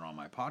about it on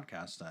my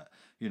podcast that,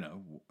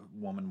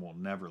 woman will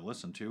never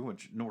listen to,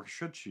 which nor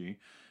should she,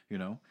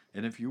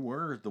 and if you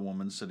were the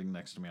woman sitting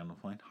next to me on the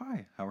plane,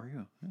 hi, how are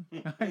you?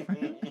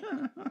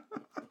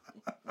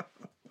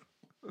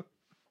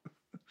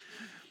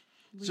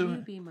 Will you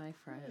be my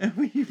friend?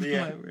 Will you be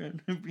my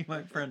friend? Be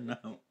my friend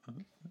now.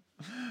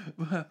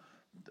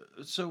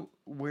 So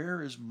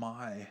where is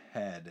my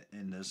head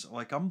in this?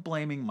 Like, I'm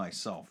blaming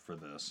myself for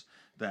this.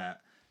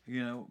 That,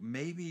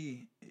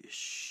 maybe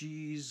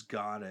she's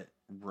got it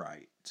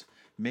right.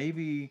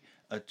 Maybe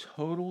a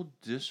total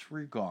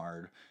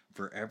disregard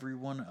for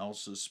everyone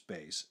else's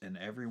space and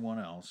everyone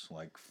else.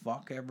 Like,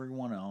 fuck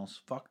everyone else.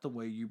 Fuck the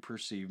way you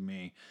perceive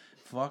me.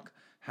 Fuck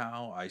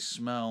how I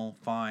smell.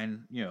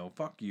 Fine.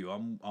 Fuck you.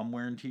 I'm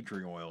wearing tea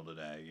tree oil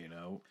today.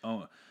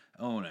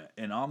 Own it.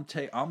 And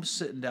I'm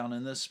sitting down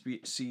in this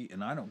seat,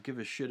 and I don't give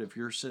a shit if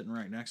you're sitting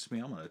right next to me.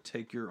 I'm gonna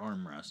take your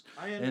armrest.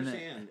 I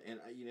understand, and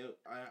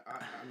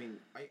I mean,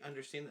 I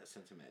understand that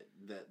sentiment.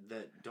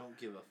 That don't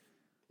give a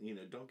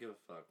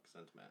fuck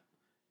sentiment,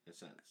 in a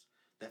sense.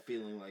 That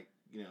feeling like,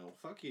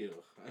 fuck you,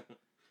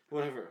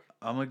 whatever.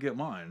 I'm gonna get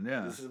mine.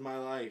 Yeah. This is my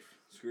life.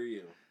 Screw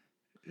you.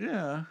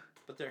 Yeah.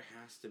 But there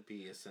has to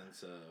be a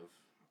sense of,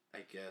 I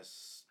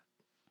guess,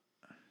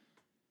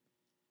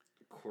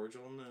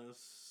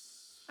 cordialness.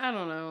 I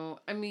don't know.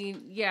 I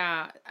mean,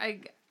 yeah,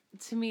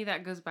 to me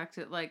that goes back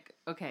to like,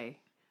 okay,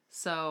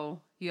 so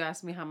you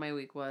asked me how my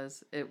week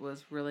was. It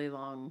was really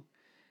long.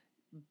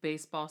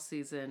 Baseball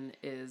season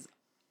is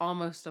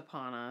almost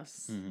upon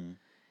us. Mm-hmm.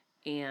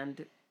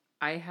 And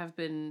I have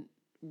been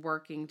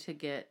working to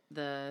get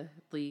the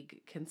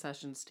league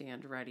concession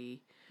stand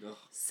ready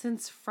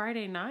since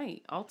Friday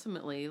night,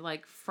 ultimately.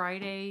 Like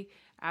Friday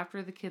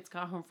after the kids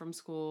got home from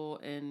school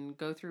and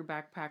go through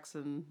backpacks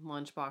and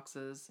lunch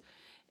boxes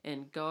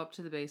and go up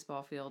to the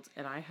baseball fields.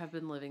 And I have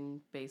been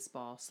living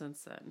baseball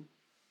since then.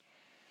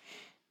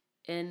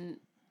 And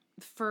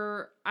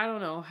for, I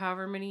don't know,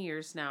 however many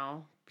years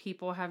now,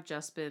 people have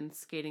just been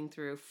skating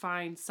through.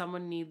 Fine,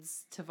 someone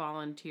needs to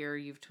volunteer.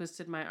 You've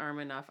twisted my arm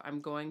enough.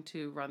 I'm going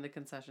to run the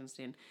concession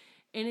stand.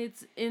 And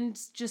it's in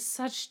just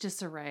such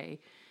disarray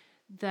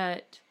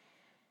that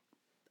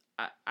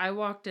I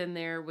walked in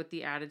there with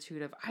the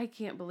attitude of, I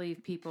can't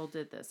believe people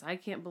did this. I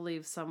can't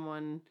believe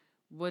someone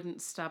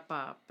wouldn't step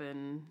up,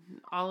 and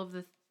all of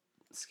the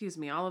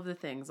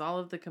things, all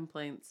of the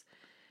complaints.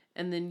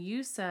 And then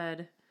you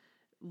said,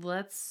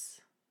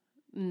 let's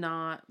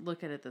not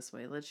look at it this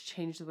way. Let's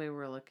change the way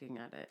we're looking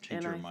at it.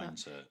 Change and your I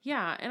mindset. Thought,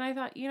 yeah. And I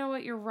thought, you know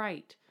what? You're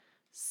right.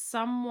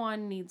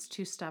 Someone needs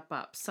to step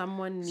up.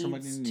 Somebody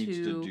needs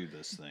to do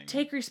this thing.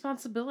 Take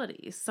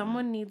responsibility.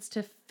 Someone needs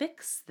to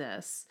fix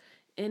this.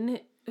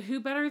 And who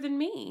better than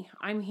me?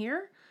 I'm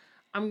here.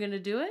 I'm going to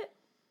do it.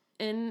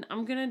 And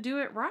I'm going to do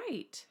it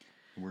right.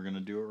 We're going to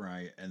do it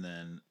right. And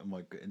then,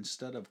 like,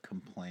 instead of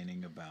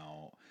complaining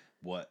about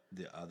what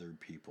the other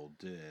people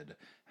did,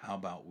 how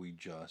about we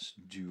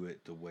just do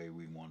it the way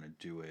we want to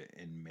do it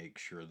and make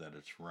sure that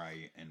it's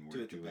right, and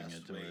we're doing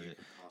it the way,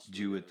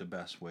 do it the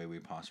best way we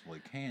possibly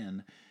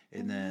can.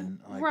 And then,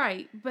 like,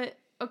 right. But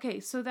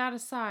okay, so that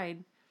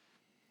aside,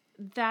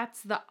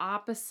 that's the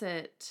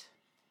opposite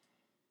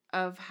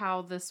of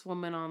how this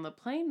woman on the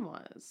plane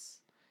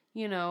was.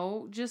 You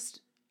know, just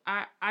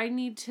I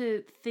need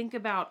to think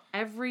about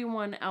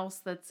everyone else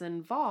that's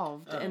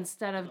involved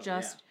instead of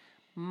just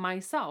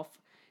myself.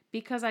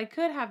 Because I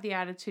could have the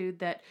attitude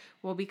that,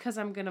 well, because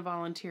I'm going to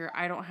volunteer,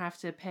 I don't have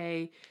to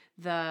pay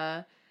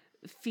the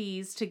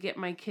fees to get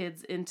my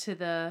kids into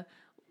the,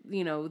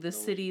 the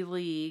city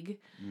league.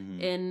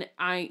 Mm-hmm.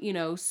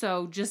 And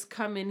so just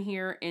come in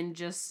here and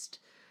just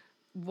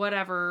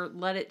whatever,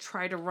 let it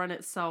try to run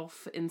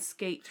itself and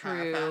skate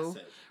through.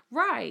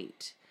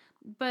 Right.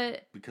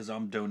 But because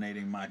I'm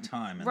donating my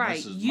time, and right,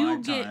 this is you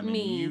my get time,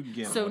 me. and you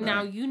get so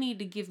now you need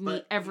to give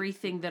me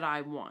everything that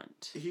I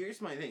want.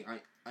 Here's my thing.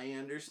 I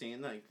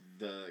understand like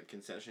the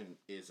concession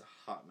is a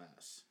hot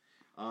mess,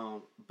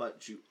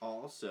 but you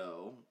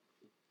also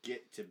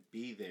get to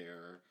be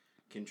there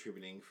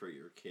contributing for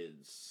your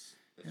kids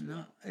as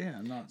well.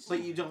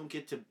 But you don't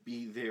get to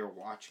be there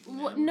watching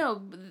them. Well,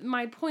 no,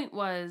 my point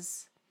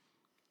was,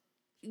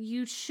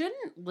 you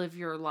shouldn't live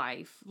your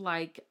life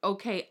like,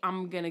 okay,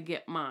 I'm gonna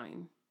get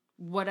mine,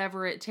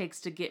 whatever it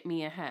takes to get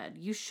me ahead.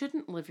 You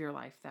shouldn't live your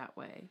life that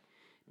way,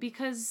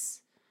 because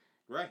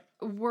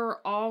we're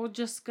all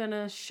just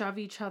gonna shove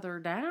each other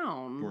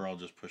down. We're all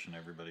just pushing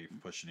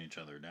each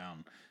other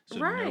down, so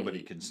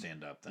nobody can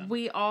stand up. Then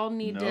we all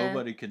need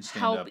nobody can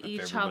stand help up if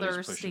each everybody's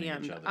other pushing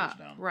stand each other's up.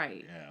 Down.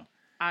 Right. Yeah.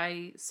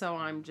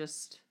 I'm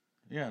just.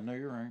 Yeah. No,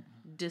 you're right.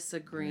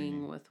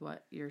 Disagreeing with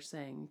what you're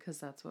saying,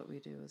 because that's what we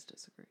do, is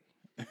disagree.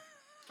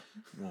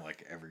 Well,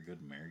 like every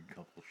good married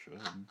couple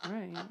should.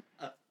 Right.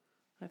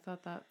 I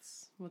thought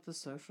that's what the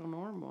social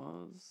norm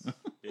was.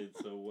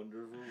 It's a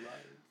wonderful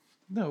life.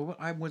 No,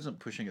 I wasn't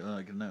pushing it.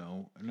 Like,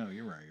 no,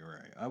 you're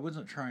right. I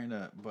wasn't trying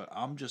to, but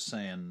I'm just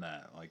saying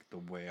that, like, the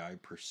way I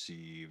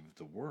perceive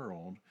the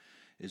world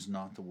is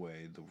not the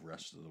way the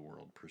rest of the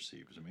world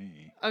perceives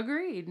me.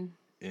 Agreed.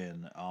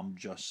 And I'm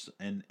just,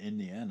 and in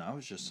the end, I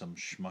was just some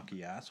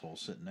schmucky asshole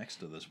sitting next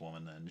to this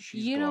woman, and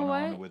she's going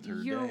on with her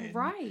You're day.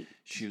 Right.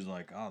 She was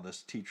like, "Oh,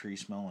 this tea tree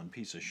smelling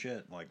piece of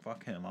shit. Like,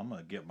 fuck him. I'm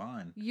gonna get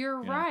mine."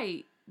 You're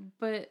right,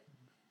 but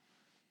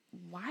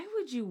why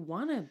would you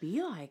want to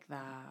be like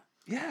that?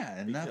 Yeah,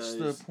 and that's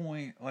the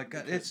point. Like,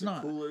 it's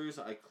not. The coolers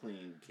I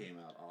cleaned came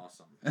out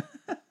awesome.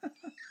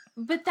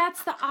 But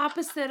that's the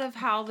opposite of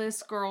how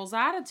this girl's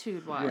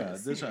attitude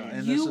was.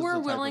 Yeah, you were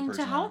willing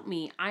to help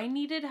me. I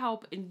needed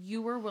help, and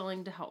you were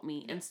willing to help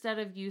me. Instead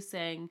of you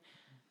saying,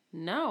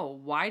 "No,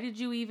 why did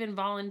you even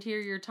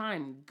volunteer your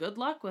time? Good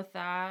luck with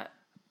that."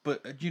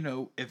 But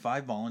if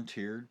I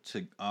volunteered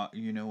to,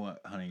 you know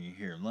what, honey,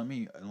 here, let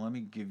me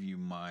give you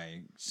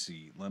my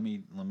seat. Let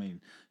me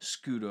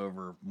scoot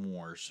over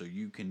more so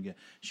you can get.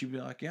 She'd be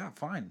like, "Yeah,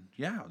 fine,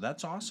 yeah,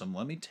 that's awesome.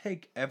 Let me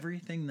take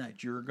everything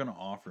that you're gonna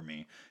offer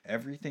me,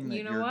 everything that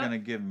you're gonna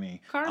give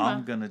me. Karma.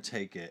 I'm gonna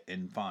take it,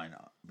 and fine,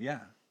 yeah."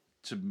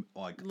 To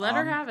like, let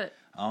her have it.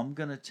 I'm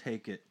gonna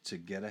take it to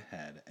get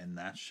ahead, and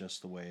that's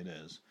just the way it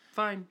is.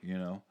 Fine.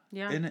 Yeah.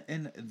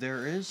 And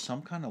there is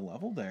some kind of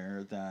level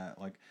there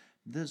that like.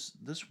 This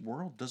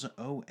world doesn't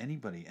owe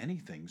anybody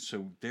anything,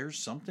 so there's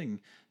something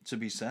to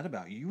be said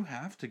about you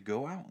have to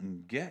go out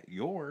and get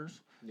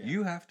yours. Yeah.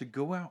 You have to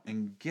go out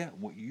and get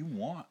what you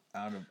want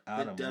out of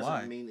life. It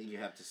doesn't mean that you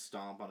have to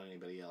stomp on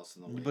anybody else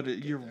in the way. But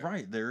you're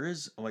right. There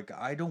is like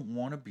I don't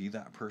want to be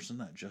that person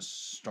that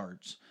just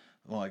starts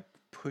like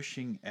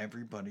pushing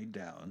everybody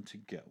down to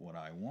get what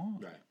I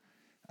want. Right.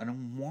 I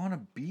don't want to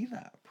be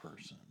that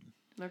person.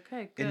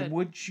 Okay, good. And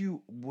would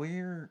you,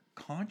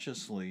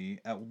 consciously,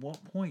 at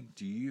what point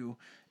do you,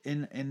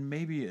 and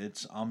maybe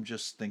I'm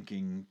just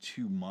thinking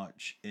too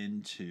much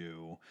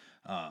into,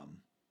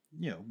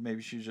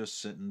 maybe she's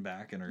just sitting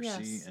back in her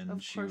seat and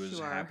of she course was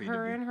you are. happy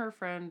Her to and her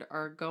friend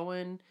are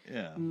going.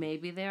 Yeah.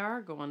 Maybe they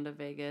are going to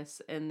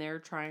Vegas and they're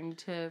trying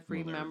to Well,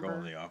 remember. they're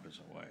going the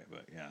opposite way,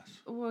 but yes.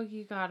 Well,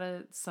 you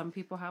gotta. Some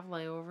people have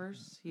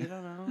layovers. You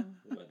don't know.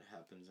 What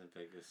happens in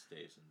Vegas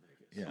stays in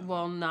Vegas. Yeah.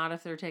 Well, not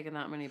if they're taking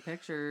that many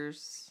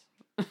pictures.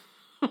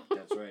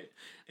 That's right.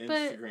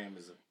 Instagram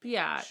is a bitch.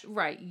 Yeah,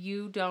 right.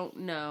 You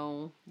don't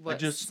know what I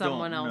just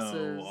someone don't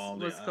else's know all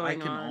what's the.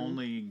 going I can on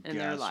only in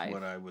their guess life.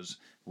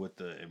 what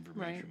the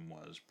information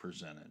was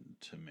presented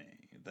to me.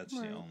 That's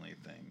Right. the only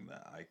thing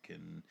that I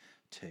can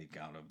take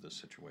out of the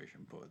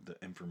situation, but the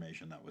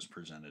information that was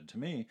presented to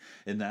me,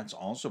 and that's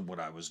also what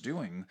I was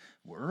doing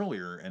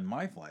earlier in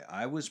my flight.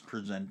 I was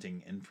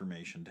presenting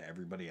information to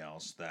everybody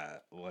else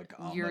that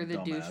I'm You're a the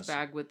dumbass.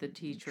 douchebag with the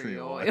tea tree Tree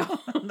oil.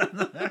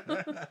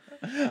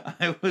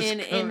 I was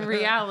in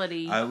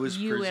reality, I was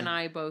you and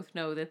I both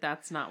know that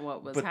that's not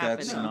what was But happening.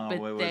 that's not but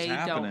what was they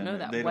happening. don't know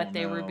that. They What don't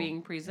they were know.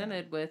 being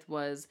presented with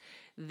was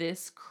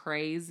this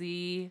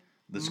crazy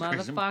This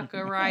crazy-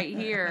 motherfucker right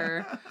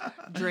here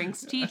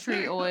drinks tea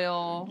tree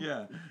oil.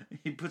 Yeah,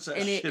 he puts that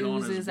And it shit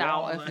on his oozes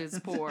out balls. of his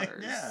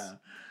pores. Yeah.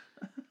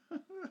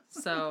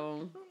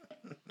 So,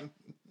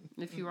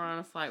 if you were on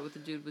a flight with a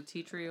dude with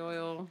tea tree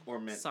oil, Or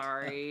mint.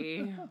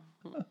 sorry.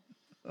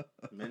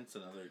 Mint's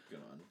another good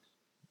one.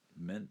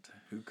 Mint.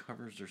 Who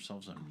covers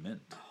themselves in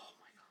mint? Oh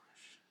my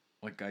gosh.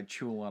 Like I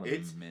chew a lot of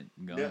It's- mint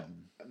gum. Yeah,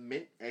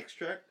 mint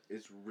extract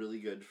is really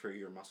good for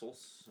your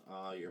muscles,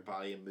 your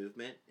body and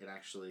movement. It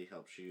actually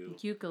helps you.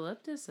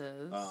 Eucalyptus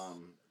is.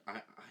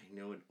 I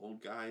know an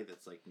old guy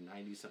that's like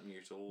 90-something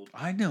years old.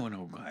 I know an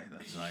old guy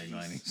that's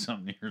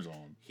 90-something years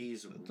old.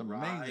 He's That's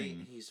wry.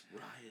 amazing. He's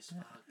wry as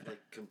fuck,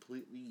 like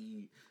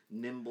completely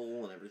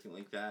nimble and everything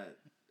like that.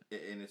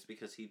 And it's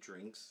because he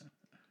drinks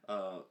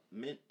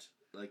mint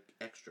like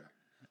extract,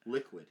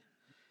 liquid,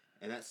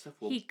 and that stuff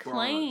will. He burn.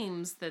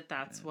 claims that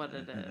that's what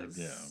it is.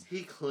 Yeah.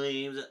 He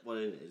claims that what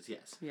it is.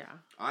 Yes. Yeah.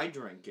 I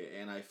drank it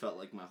and I felt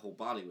like my whole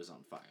body was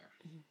on fire.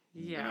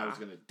 Yeah. And I was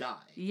gonna die.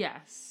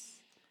 Yes.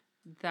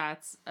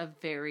 That's a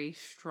very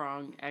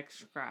strong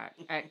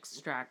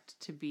extract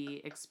to be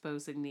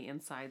exposing the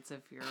insides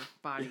of your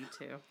body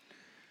to.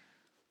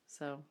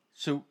 So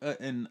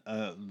And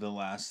the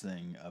last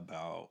thing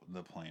about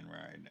the plane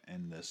ride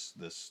and this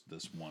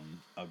one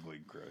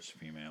ugly, gross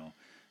female,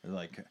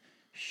 like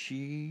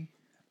she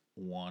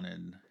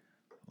wanted,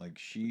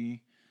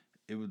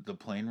 it was the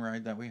plane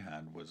ride that we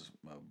had was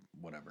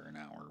whatever, an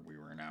hour. We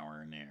were an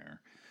hour in the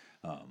air.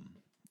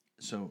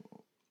 So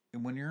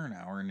when you're an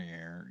hour in the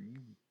air,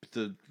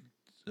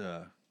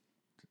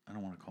 I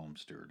don't want to call them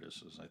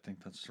stewardesses. I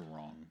think that's the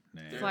wrong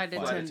name. Flight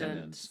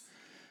attendants.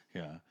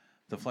 Yeah.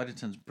 The flight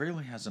attendant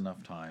barely has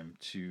enough time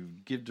to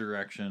give They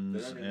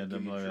directions don't even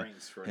give you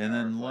drinks for an and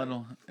hour then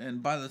flight.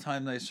 and by the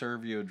time they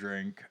serve you a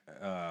drink,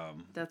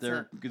 That's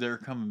they're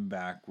coming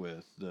back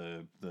with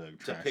the to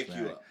trash pick bag.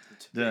 you up.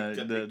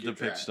 To your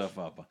pick trash. stuff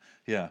up.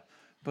 Yeah.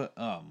 But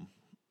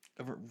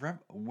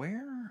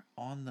where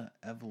on the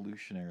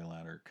evolutionary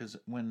ladder? Because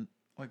when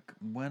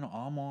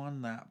I'm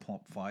on that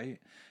flight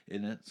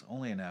and it's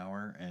only an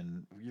hour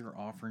and you're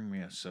offering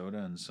me a soda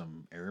and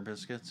some air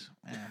biscuits,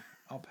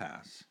 I'll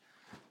pass.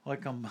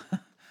 I'm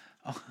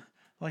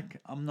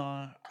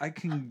not. I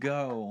can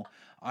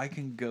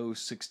go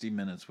 60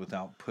 minutes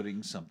without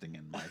putting something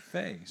in my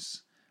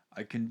face.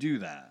 I can do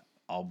that.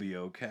 I'll be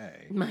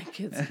okay. my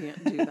kids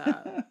can't do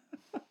that.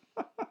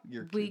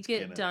 Your We kids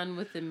get can't. done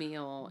with the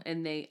meal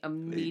and they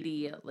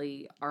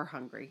immediately are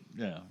hungry.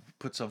 Yeah,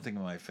 put something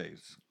in my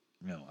face.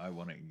 I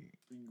want to eat.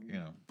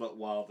 But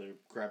while they're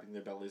grabbing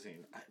their bellies and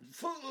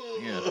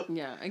Yeah.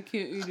 Yeah, I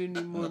can't eat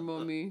anymore,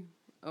 mommy.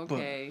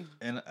 Okay.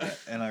 And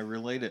I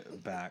relate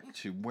it back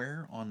to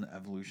where on the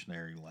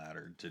evolutionary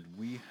ladder did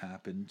we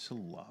happen to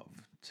love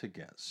to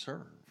get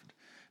served?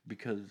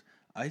 Because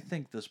I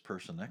think this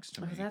person next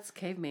to me, That's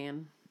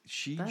caveman.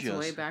 she That's just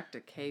way back to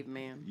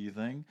caveman. You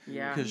think?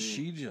 Yeah. Because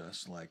she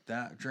just like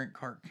that drink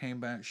cart came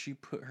back. She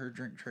put her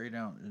drink tray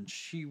down and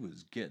she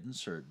was getting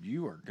served.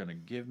 You're gonna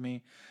give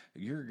me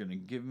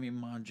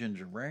my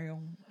ginger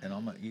ale, and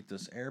I'm gonna eat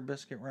this air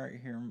biscuit right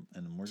here,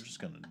 and we're just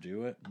gonna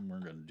do it, and we're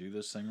gonna do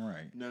this thing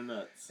right. no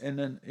nuts. And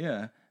then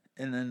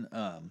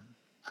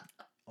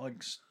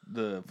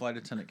the flight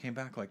attendant came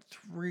back like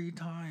 3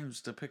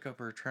 times to pick up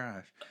her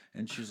trash,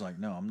 and she's like,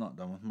 "No, I'm not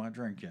done with my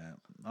drink yet.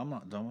 I'm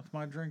not done with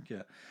my drink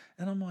yet."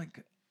 And I'm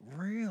like,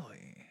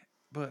 "Really?"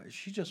 But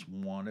she just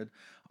wanted.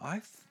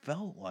 It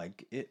felt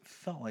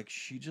like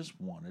she just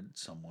wanted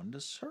someone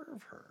to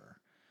serve her.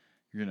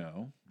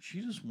 She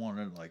just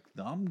wanted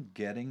I'm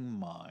getting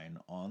mine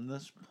on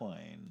this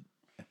plane.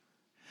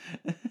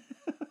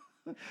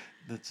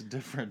 That's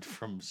different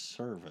from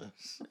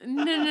service.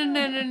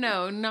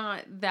 No,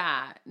 not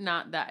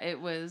that. It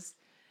was,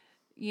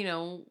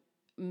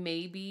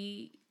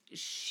 maybe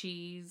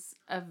she's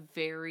a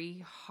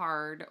very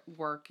hard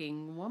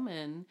working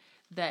woman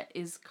that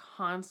is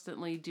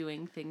constantly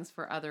doing things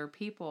for other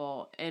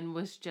people and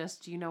was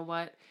just, you know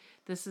what?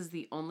 This is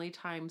the only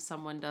time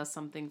someone does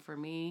something for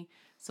me.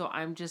 So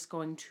I'm just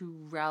going to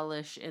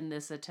relish in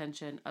this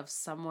attention of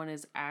someone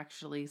is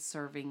actually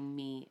serving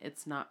me.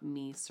 It's not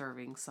me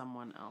serving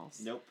someone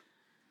else. Nope.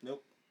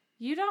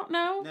 You don't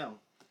know? No.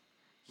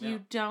 You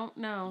don't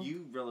know.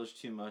 You relish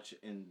too much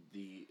in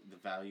the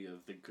value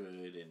of the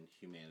good and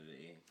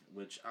humanity,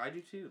 which I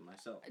do too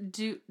myself.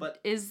 But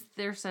is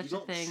there such a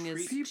don't thing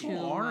as treat too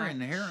People are much?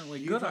 inherently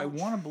You good. I don't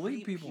want to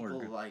believe treat people are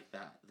good. like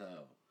that,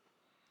 though.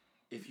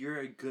 If you're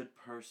a good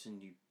person,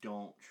 you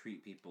don't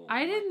treat people.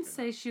 I like didn't they're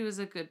say not. she was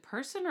a good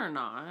person or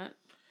not.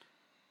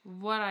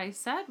 What I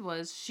said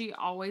was she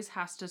always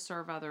has to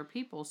serve other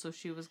people, so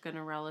she was going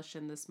to relish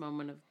in this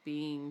moment of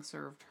being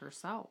served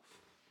herself.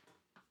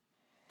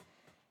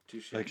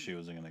 Touche. Like she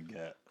wasn't gonna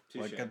get.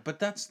 Touche. But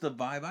that's the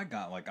vibe I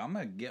got. Like I'm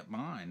gonna get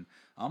mine.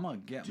 I'm gonna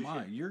get Touche.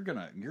 mine. You're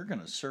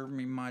gonna serve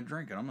me my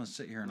drink, and I'm gonna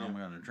sit here and I'm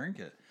gonna drink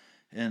it.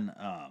 And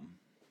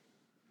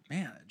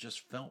man, it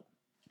just felt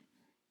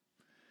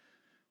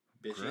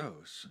Bitchy.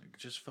 gross. It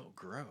just felt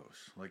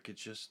gross. Like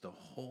it's just the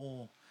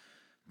whole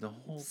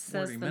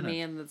Says 40 the minutes.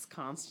 man that's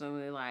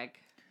constantly like,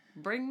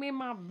 bring me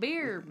my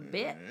beer,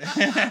 bitch.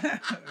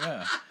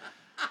 Yeah.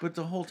 But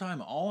the whole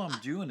time, all I'm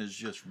doing is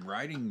just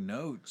writing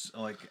notes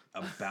like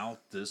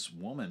about this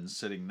woman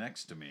sitting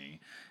next to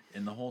me,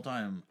 and the whole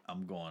time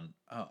I'm going,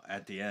 oh,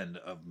 at the end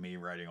of me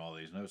writing all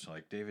these notes, I'm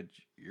like, David,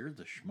 you're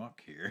the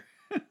schmuck here.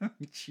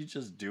 She's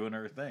just doing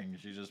her thing.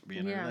 She's just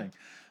being her thing.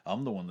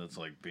 I'm the one that's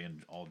like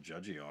being all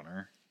judgy on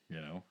her. You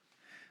know,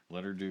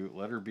 let her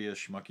be a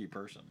schmucky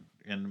person.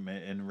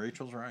 And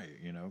Rachel's right.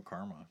 You know,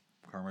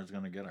 karma's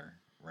gonna get her.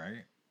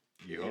 Right?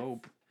 You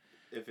hope.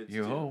 If it's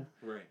You hope.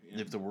 Right.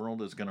 Yeah. If the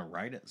world is going to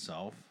right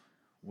itself,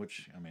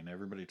 which, I mean,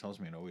 everybody tells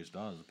me it always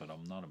does, but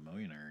I'm not a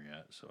millionaire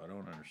yet, so I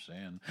don't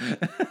understand.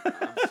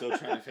 I'm still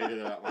trying to figure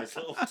that out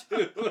myself,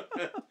 too.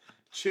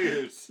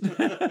 Cheers.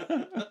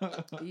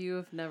 You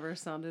have never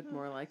sounded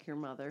more like your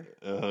mother.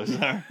 Oh,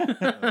 sorry.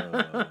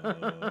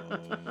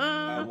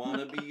 I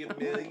want to be a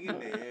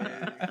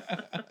millionaire.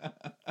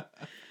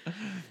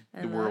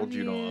 I The world, love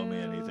you don't owe me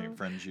anything.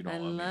 Friends, you don't I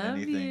owe me love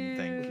anything.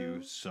 Thank you.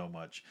 you so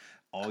much.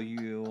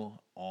 All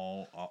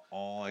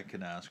I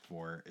can ask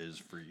for is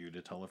for you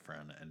to tell a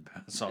friend and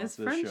pass off It's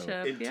this friendship.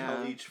 show. And Yeah.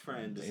 tell each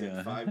friend to send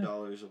Yeah.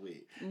 $5 a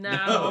week.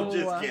 No.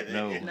 Just kidding.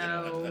 No,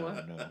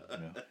 No.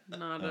 no.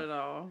 Not at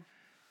all.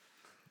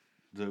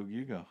 So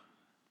you go.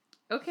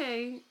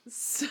 Okay,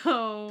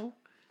 so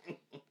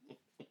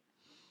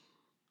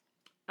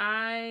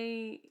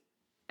I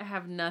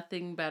have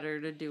nothing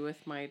better to do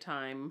with my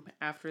time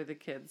after the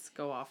kids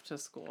go off to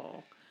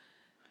school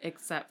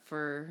except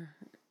for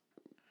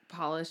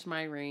polish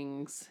my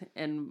rings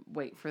and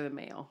wait for the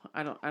mail.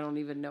 I don't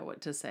even know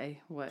what to say.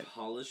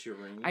 Polish your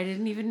ring. I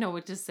didn't even know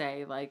what to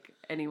say. Like,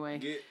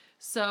 anyway.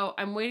 So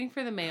I'm waiting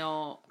for the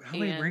mail. How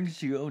many rings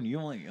do you own? You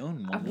only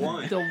own one.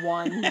 One. The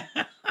one.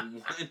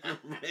 One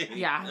ring.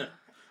 Yeah.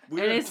 We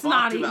And had it's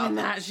not talked about even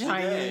that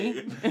shiny.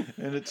 today.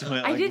 And it's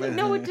I didn't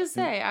know what to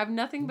say. I have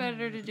nothing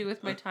better to do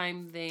with my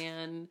time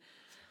than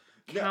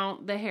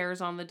count the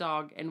hairs on the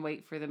dog and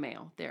wait for the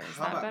mail. There, is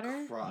How that about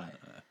better? cry?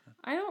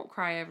 I don't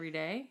cry every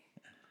day.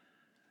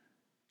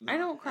 I Not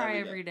don't cry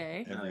every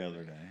day. Every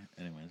other day.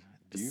 Anyways,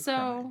 do you So-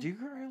 cry? Do you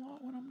cry a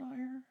lot when I'm not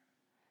here?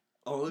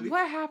 Only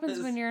What happens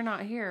because- when you're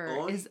not here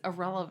Only- is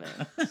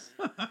irrelevant.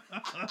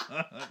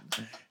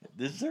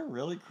 Is there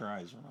really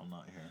cries when I'm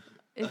not here?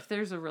 If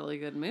there's a really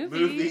good movie.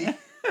 movie. It's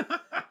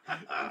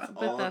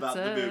all that's about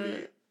the movie.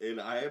 it. And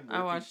I am.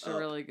 I watched working a up,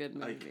 really good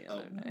movie like, the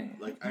other day.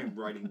 like I'm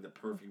writing the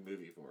perfect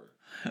movie for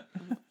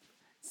her.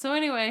 So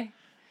anyway,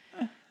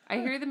 I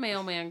hear the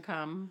mailman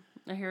come.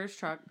 I hear his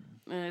truck,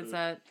 and it's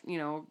at,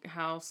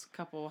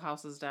 couple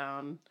houses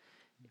down.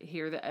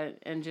 Hear the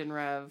engine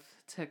rev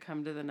to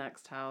come to the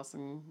next house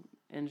and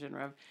engine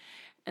rev.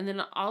 And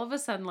then all of a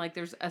sudden, like,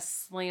 there's a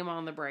slam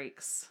on the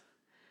brakes.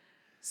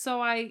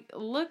 So I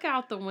look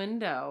out the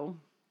window,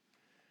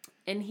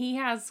 and he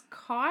has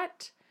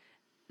caught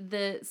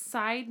the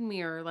side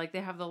mirror, like they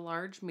have the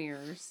large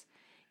mirrors,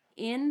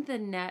 in the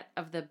net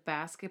of the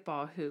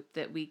basketball hoop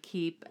that we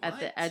keep at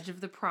the What? edge of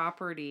the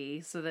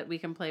property so that we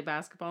can play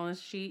basketball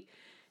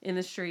in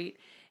the street.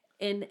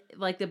 And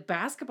like the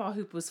basketball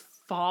hoop was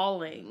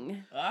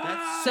falling.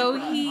 That's So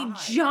super he high.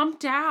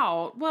 jumped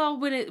out. Well,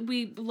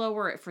 we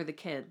lower it for the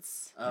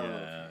kids. Oh,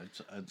 Yeah,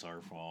 it's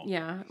our fault.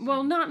 Yeah.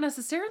 Well, not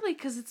necessarily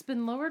because it's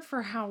been lowered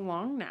for how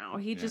long now?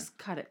 He just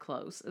cut it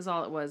close is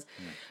all it was.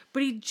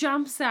 But he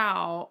jumps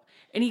out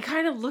and he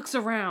kind of looks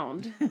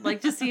around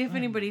like to see if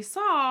anybody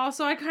saw.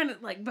 So I kind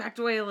of like backed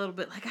away a little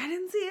bit like I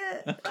didn't see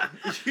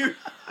it.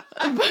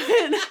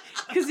 But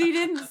because he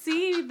didn't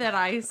see that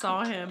I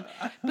saw him.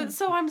 But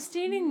so I'm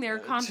standing there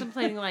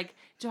contemplating like,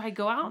 do I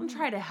go out and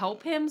try to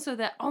help him so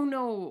that, oh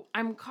no,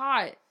 I'm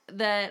caught,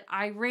 that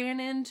I ran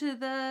into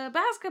the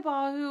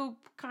basketball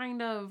hoop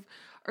kind of,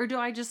 or do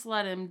I just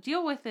let him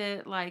deal with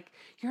it? Like,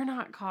 you're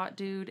not caught,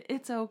 dude.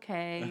 It's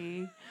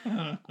okay.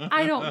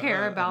 I don't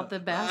care about the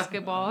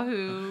basketball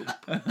hoop.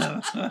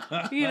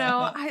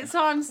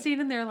 So I'm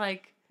standing there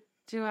like,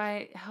 Do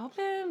I help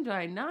him? Do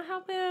I not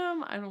help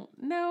him? I don't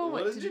know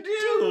What what did to you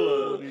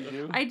do? You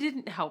do? I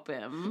didn't help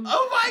him.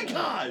 Oh my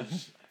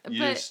gosh! You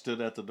but just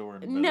stood at the door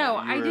and no, you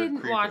I were a didn't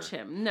creeper. watch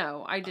him.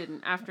 No, I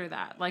didn't. After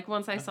that, like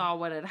once I saw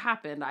what had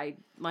happened, I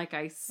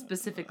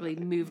specifically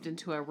moved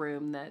into a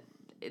room that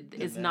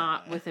is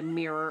not with a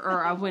mirror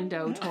or a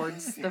window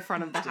towards the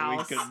front of the So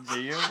house. we couldn't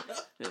see you?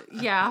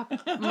 Yeah,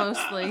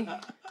 mostly.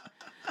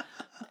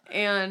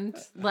 And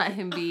let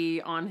him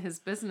be on his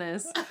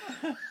business.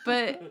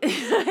 But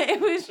it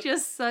was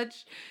just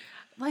such,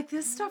 like,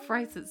 this stuff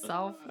writes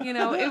itself, you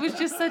know? It was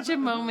just such a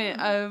moment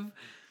of,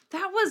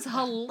 that was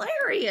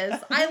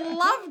hilarious. I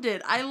loved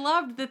it. I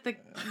loved that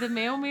the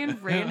mailman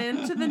ran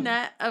into the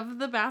net of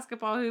the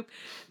basketball hoop.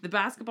 The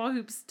basketball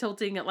hoop's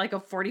tilting at like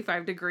a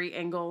 45-degree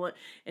angle,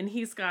 and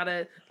he's got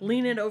to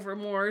lean it over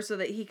more so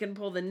that he can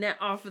pull the net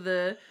off of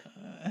the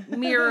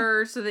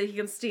mirror so that he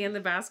can stand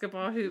the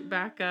basketball hoop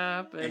back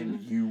up.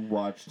 And you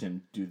watched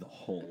him do the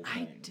whole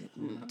I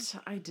thing.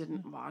 I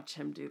didn't watch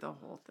him do the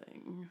whole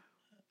thing.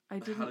 I How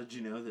didn't. did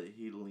you know that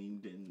he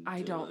leaned in?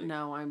 I don't like,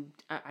 know.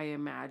 I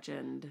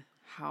imagined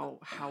how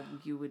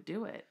you would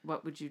do it.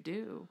 What would you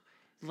do?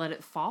 Let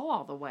it fall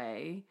all the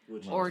way,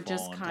 Which or Let it fall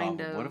just on kind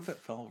top of. What if it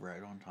fell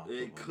right on top of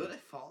him? it could have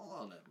fallen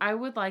on him. I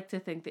would like to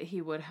think that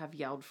he would have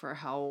yelled for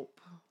help.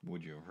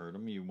 Would you have heard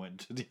him? You went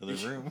to the other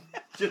room.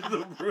 To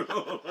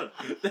the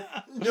room.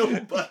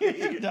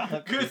 Nobody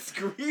could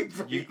scream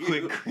for you.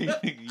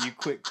 You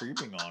quit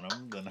creeping on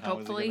him. Then how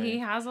Hopefully, is he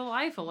has a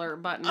life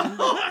alert button.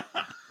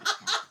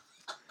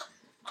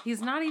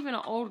 He's not even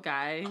an old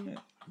guy.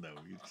 No,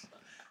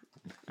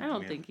 I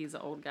don't think he's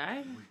an old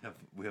guy.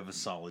 we have a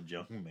solid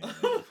young man.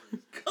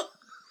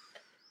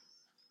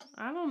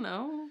 I don't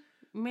know.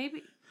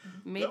 Maybe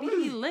That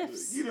he was-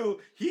 lifts. You know,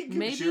 he gives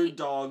Maybe- your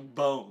dog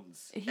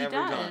bones. He every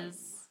does. Time.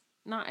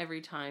 Not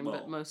every time, Well.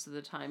 but most of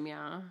the time,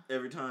 yeah.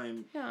 Every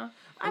time. Yeah.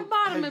 I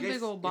bought him a Have you big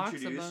guys old box of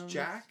introduced bones.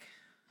 Jack?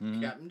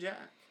 Mhm. Captain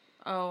Jack.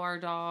 Oh, our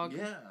dog.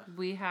 Yeah.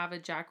 We have a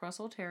Jack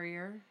Russell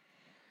Terrier.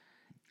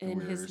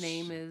 And his Where's-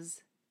 name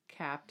is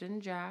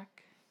Captain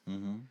Jack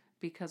Mm-hmm.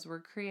 because we're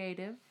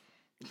creative.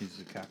 He's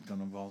the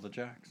captain of all the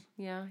jacks.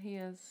 Yeah, he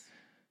is.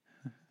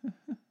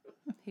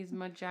 He's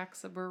my Jack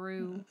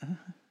Sabaroo.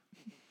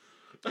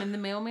 And the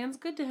mailman's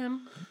good to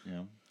him.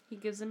 Yeah. He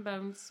gives him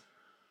bones.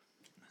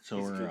 So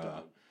He's a good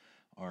dog.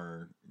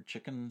 our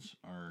chickens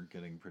are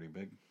getting pretty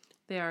big.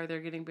 They're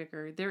getting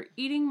bigger. They're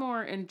eating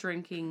more and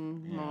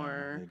drinking Yeah,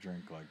 more. They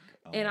drink like.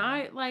 And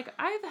lot.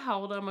 I've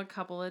held them a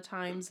couple of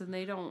times and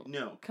they don't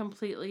No.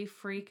 completely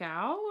freak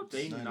out.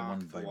 They Not knock one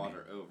the bite me.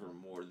 water over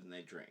more than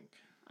they drink.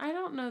 I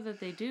don't know that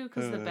they do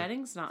because the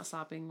bedding's not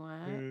sopping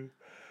wet.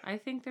 I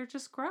think they're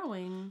just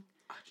growing.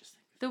 I just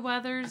think The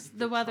weather's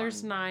they're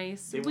weather's trying-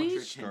 nice. they want We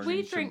your attention. we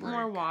Starting to drink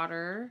more break.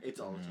 water, it's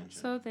all attention.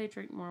 so they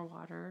drink more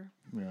water.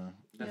 Yeah.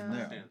 That's Yeah. my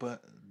Yeah, stance.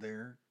 but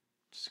they're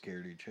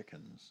scaredy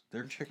chickens.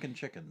 They're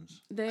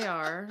chickens. They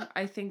are.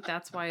 I think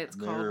that's why it's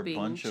They're called a being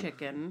bunch of-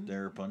 chicken.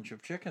 They're a bunch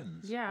of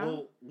chickens. Yeah.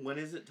 Well, when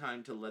is it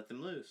time to let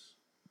them loose?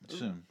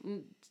 Soon.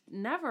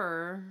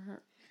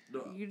 Never.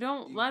 No, You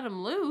don't let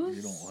them loose.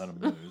 You don't let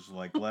them lose.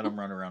 Like let them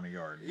run around the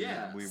yard.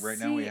 Yeah. We right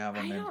now we See, have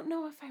them I in. don't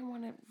know if I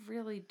want to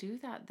really do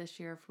that this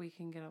year if we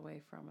can get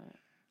away from it.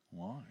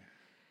 Why?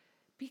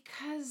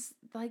 Because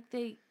like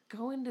they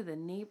go into the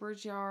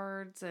neighbors'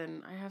 yards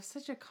and I have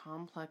such a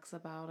complex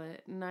about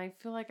it and I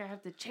feel like I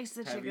have to chase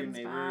the have your chickens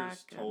neighbors back.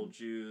 and- told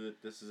you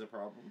that this is a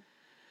problem?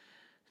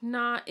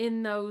 Not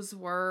in those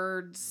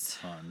words.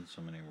 Fun.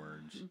 So many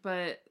words.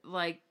 But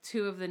like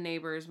two of the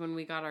neighbors when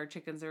we got our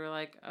chickens, they were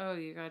like, "Oh,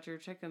 you got your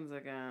chickens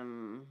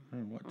again."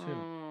 What too?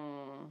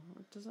 Oh,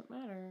 it doesn't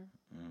matter.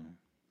 Mm.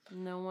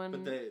 No one.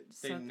 But they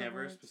said the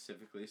never words.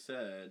 specifically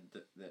said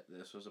that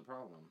this was a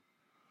problem.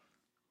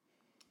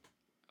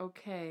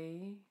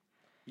 Okay.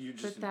 You're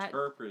just But that-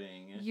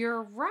 interpreting it.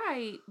 You're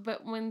right,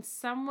 but when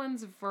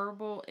someone's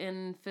verbal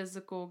and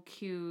physical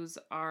cues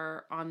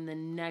are on the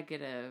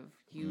negative,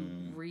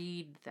 you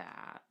read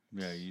that.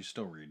 Yeah, you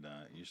still read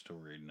that. You still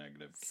read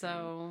negative. cues.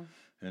 So,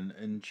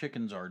 And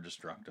chickens are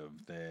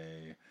destructive.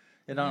 They,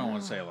 and I don't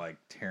want to say like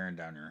tearing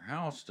down your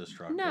house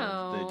destructive.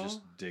 No. They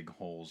just dig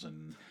holes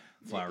in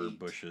flower eat.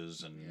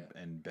 bushes and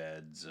Yeah. and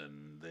beds,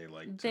 and they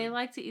like to, they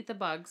like to eat the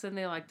bugs and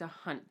they like to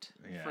hunt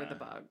for Yeah. the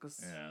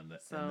bugs. and they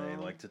So-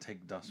 like to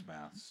take dust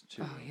baths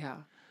too. Oh,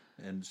 yeah.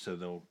 And so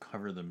they'll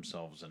cover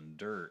themselves in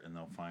dirt, and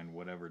they'll find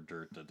whatever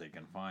dirt that they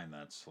can find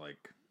that's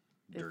like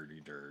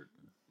dirty dirt,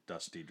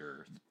 dusty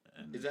dirt.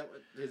 And Is that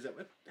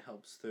what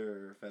helps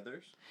their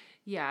feathers?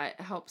 Yeah,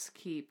 it helps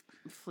keep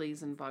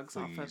fleas and bugs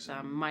off of fleas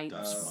them. and Mites.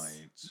 dust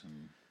mites,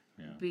 and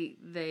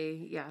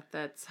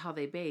That's how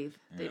they bathe.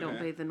 They don't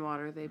Okay. bathe in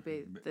water. They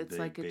bathe. It's they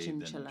like a bathe in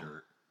chinchilla.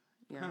 dirt.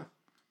 Yeah. Huh.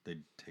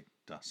 They take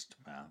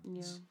dust baths.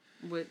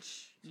 Yeah.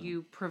 Which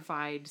you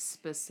provide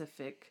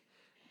specific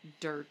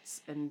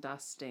dirts and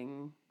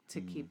dusting to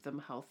keep them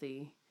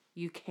healthy.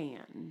 You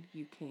can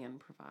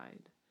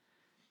provide.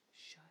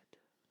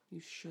 You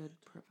should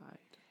provide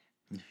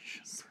You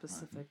should provide.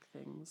 specific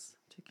things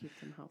to keep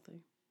them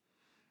healthy.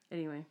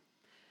 Anyway,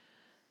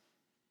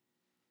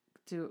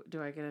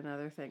 Do I get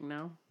another thing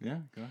now? Yeah,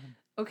 go ahead.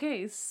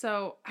 Okay,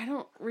 so I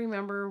don't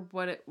remember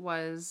what it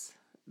was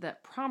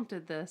that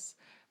prompted this,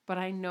 but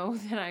I know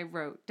that I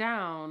wrote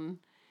down,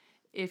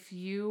 if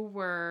you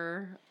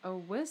were a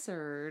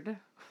wizard,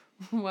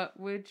 what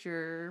would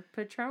your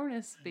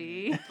Patronus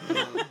be?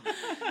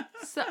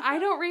 So I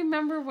don't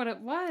remember what it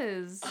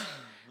was,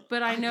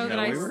 but I know that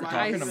Yeah, I we were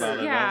I- talking about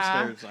it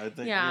yeah, upstairs. I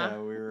think, yeah.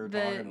 we were the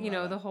talking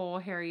about the it. whole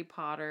Harry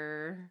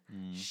Potter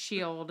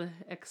shield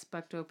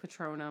expecto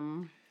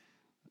patronum.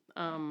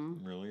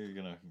 Really? You're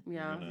gonna...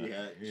 Yeah.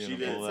 Yeah, you're she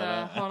gonna did. pull It's, that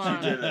out? hold She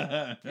on. did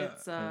it.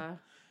 It's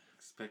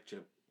Expect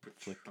your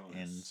Flick and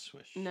Patronus.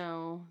 swish.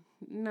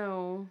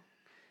 no,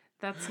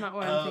 that's not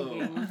what Oh. I'm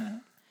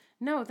thinking.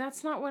 No,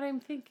 that's not what I'm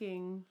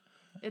thinking.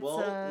 It's Well,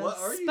 a what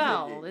are you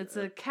spell. thinking? It's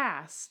a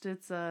cast.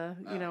 It's a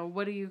Oh.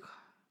 what do you?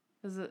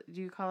 Is it?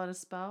 Do you call it a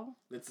spell?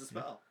 It's a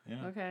spell.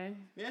 Yeah. Okay.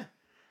 Yeah.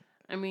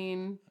 I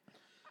mean,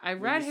 I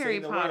When read you say Harry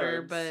the Potter,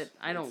 words, but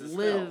I it's don't a spell.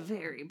 live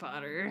Harry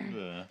Potter.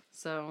 Yeah.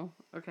 So,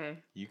 okay.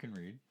 You can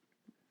read.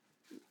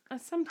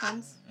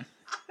 Sometimes.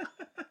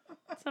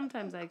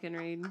 Sometimes I can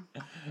read.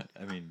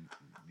 I mean,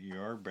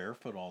 you are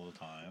barefoot all the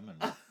time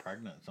and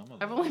pregnant some of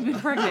the I've only been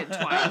pregnant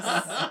twice.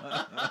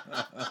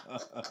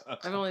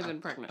 I've only been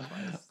pregnant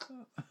twice.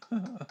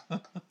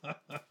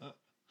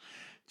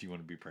 Do you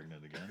want to be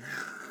pregnant again?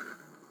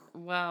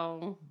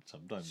 Well,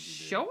 Sometimes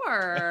you do.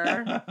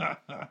 sure.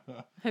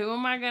 Who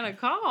am I going to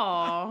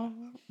call?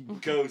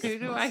 Ghost. Who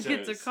do I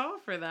get to Ghostbusters. call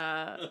for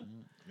that?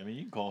 I mean,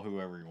 you can call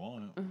whoever you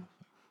want.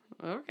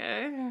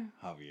 Okay.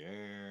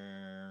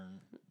 Javier.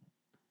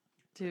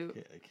 Do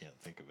I can't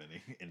think of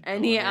any.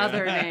 any Antonio.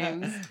 other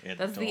names.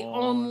 That's the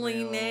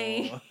only Antonio.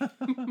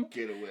 name.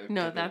 Get away.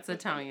 No, get that's away.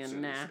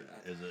 Italian, nah.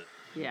 Is it?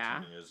 Yeah.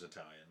 Antonio is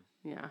Italian.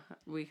 Yeah,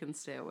 we can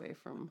stay away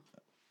from.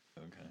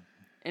 Okay.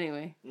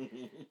 Anyway,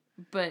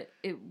 but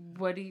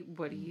what do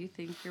you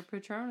think your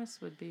Patronus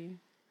would be?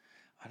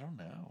 I don't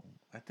know.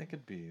 I think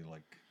it'd be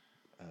like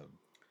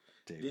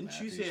Dave Didn't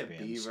you Matthews say a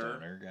being beaver?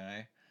 stoner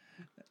guy.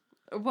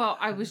 Well,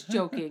 I was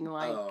joking,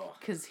 like, Oh.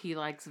 because he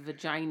likes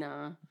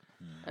vagina,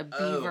 a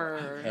Oh,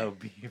 beaver. Oh,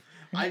 beaver.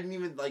 I didn't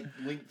even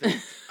link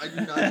that. I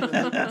did not even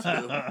link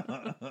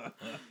the two.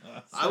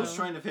 I was So,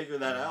 trying to figure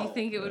that out. You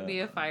think it would be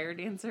a fire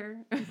dancer?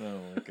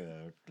 No, like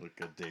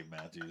a Dave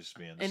Matthews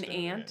being An stoner,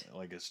 ant?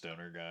 like a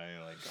stoner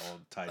guy, like all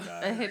tie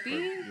dye. A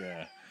hippie?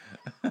 Yeah.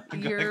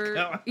 Your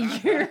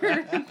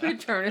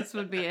Patronus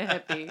would be a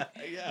hippie.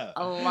 Yeah.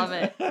 I love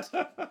it.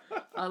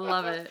 I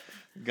love it.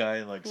 Guy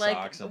in like Like,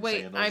 socks and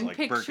wait, sandals, I'm like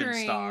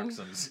picturing- Birkenstocks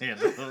and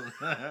sandals.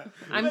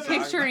 I'm That's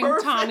picturing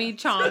perfect. Tommy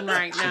Chong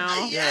right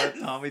now. Yeah,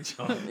 Tommy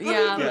Chong.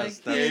 Yeah, Yes, like, that's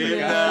the he's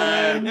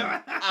guy.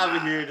 the-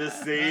 I'm here to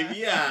save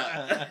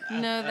ya.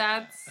 No,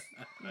 that's.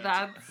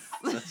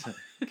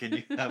 Can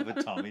you have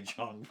a Tommy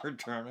Chong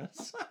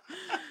Patronus?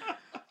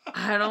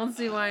 I don't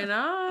see why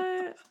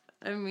not.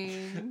 I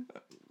mean,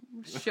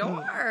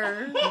 sure.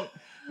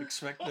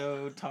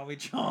 Expecto Tommy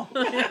Chong.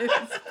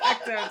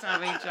 Expecto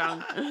Tommy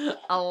Chong.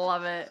 I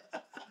love it.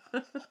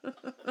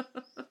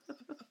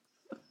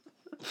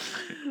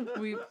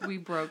 we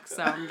broke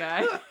sound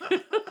guy.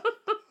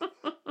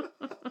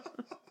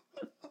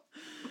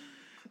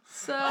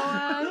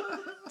 So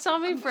tell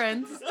me,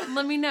 friends.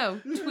 Let me know.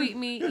 Tweet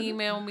me,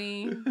 email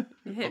me,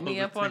 hit me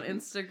up on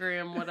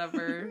Instagram,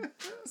 whatever.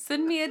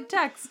 Send me a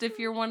text if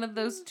you're one of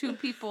those two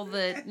people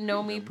that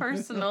know me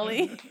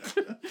personally.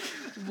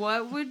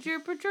 What would your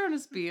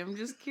Patronus be? I'm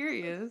just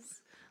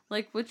curious.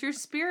 Like, what's your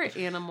spirit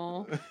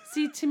animal?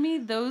 See, to me,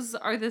 those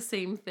are the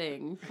same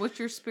thing. What's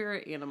your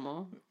spirit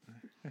animal?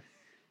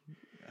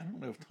 I don't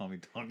know if Tommy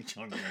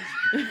Chong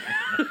knows.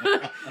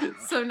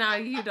 So now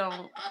you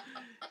don't.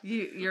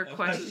 You're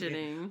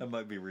questioning. I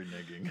might be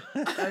reneging.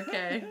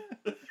 Okay.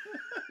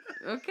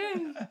 Okay.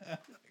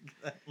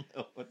 I don't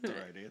know what the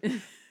right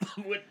answer.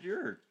 What's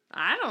your?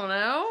 I don't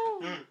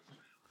know.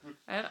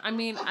 I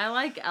mean, I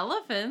like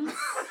elephants.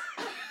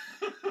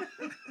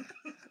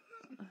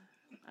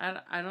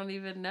 I don't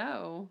even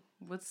know.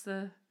 What's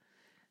the...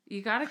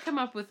 You got to come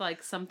up with,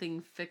 like,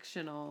 something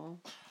fictional.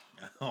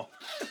 Oh,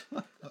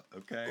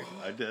 okay,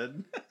 I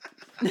did.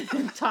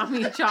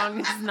 Tommy Chong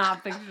is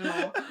not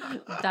fictional.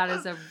 That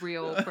is a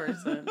real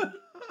person.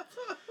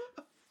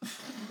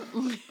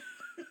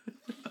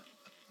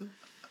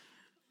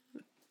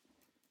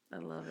 I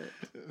love it.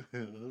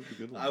 That was a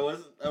good one. I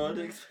wasn't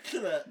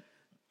expecting that.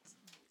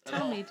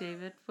 Tell me,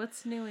 David,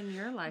 what's new in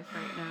your life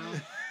right now?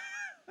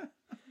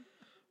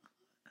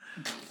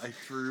 I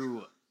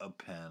threw a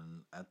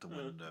pen at the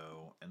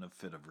window in a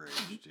fit of rage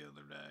the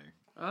other day.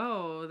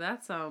 Oh,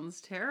 that sounds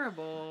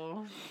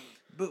terrible.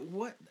 But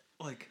what,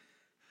 like,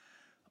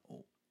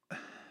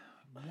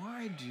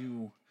 why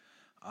do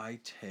I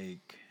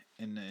take,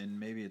 and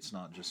maybe it's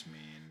not just me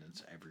and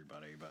it's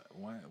everybody, but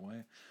why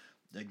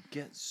I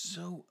get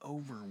so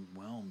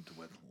overwhelmed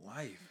with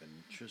life and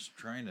just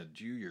trying to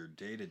do your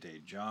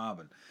day-to-day job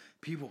and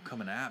people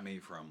coming at me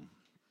from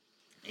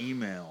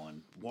email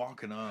and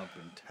walking up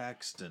and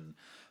text and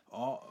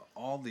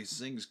all these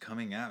things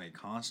coming at me,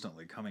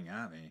 constantly coming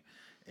at me.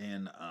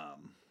 And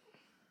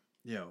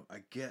I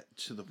get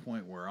to the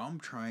point where I'm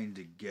trying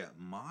to get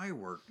my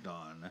work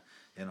done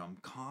and I'm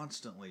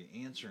constantly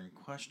answering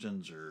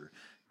questions or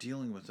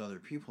dealing with other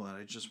people, and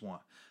I just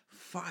want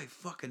 5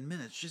 fucking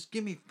minutes. Just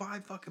give me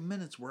 5 fucking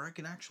minutes where I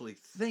can actually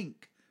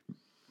think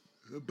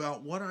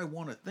about what I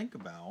want to think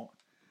about.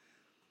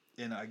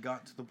 And I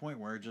got to the point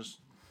where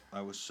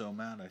I was so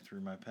mad I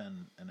threw my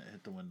pen and it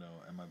hit the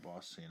window, and my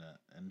boss seen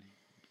it and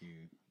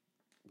he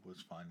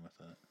was fine with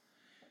it.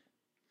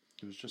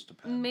 It was just a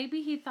pen.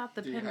 Maybe he thought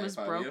the Did he pen was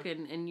high-five you?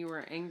 broken and you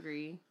were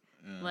angry.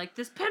 Yeah. Like,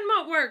 this pen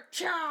won't work.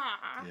 Cha!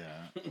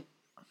 Yeah.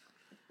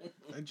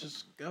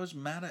 I was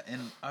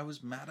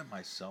mad at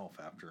myself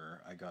after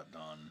I got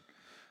done.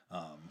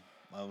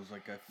 I was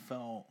like, I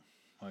felt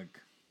like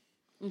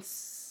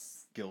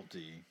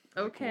guilty.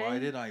 Like, Okay. why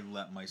did I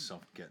let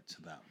myself get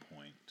to that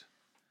point?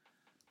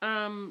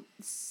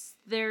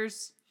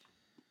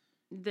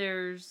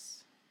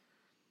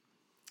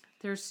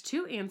 There's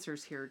 2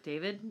 answers here,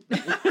 David.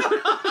 That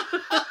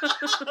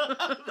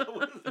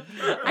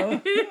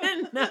I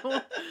didn't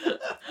know.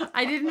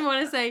 I didn't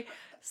want to say,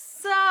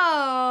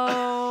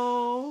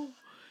 so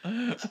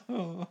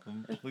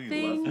Please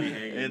Thing-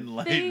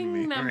 enlighten me.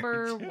 thing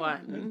number Rachel.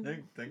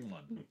 1. Thing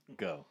 1.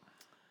 Go.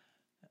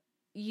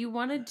 You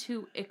wanted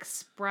to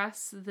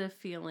express the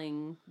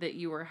feeling that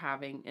you were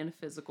having in a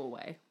physical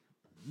way.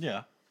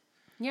 Yeah.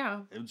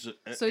 Yeah. It was,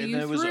 So and you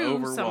it was threw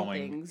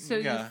overwhelming. something. So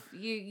yeah.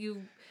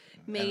 you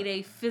made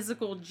a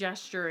physical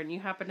gesture, and you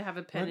happen to have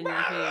a pen in your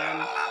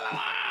hand.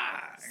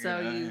 So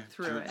you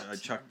threw it. I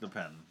chucked the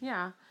pen.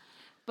 Yeah.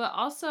 But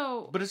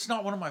also, But it's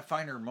not one of my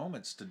finer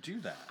moments to do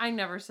that. I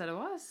never said it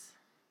was.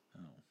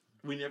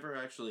 We never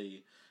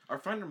actually. Our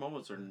finer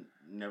moments are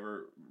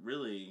never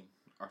really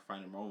our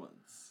finer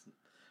moments,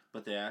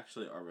 but they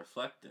actually are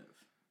reflective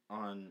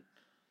on,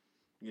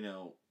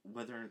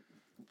 whether.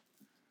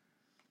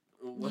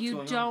 What's You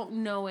going don't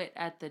on. know it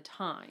at the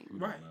time.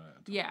 Right.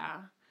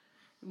 Yeah.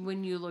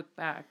 When you look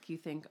back, you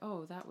think,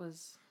 oh, that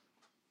was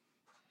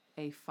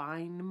a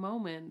fine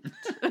moment.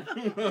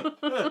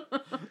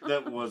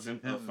 That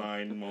wasn't a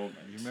fine moment.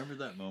 You remember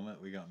that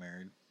moment we got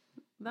married?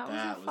 That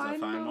That was a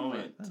fine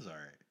moment. That was all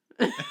right.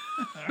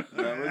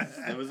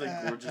 That was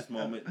a gorgeous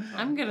moment.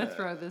 I'm going to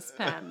throw this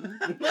pen.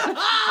 That's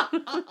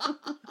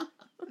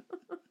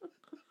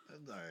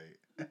all right.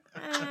 Eh,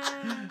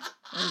 I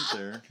was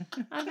there.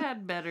 I've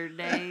had better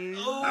days.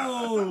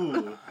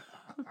 Oh!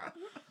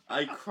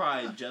 I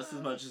cried just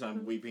as much as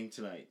I'm weeping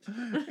tonight.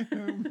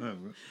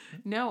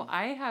 No,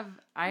 I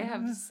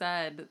have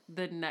said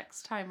the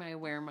next time I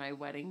wear my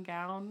wedding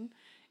gown,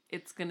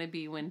 it's going to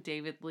be when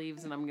David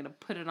leaves, and I'm going to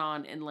put it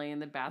on and lay in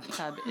the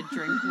bathtub and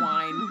drink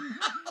wine.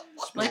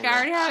 Like, I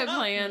already have it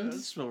planned.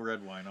 Spill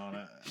red wine on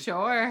it.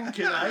 Sure.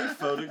 Can I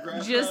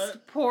photograph Just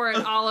that? pour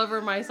it all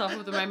over myself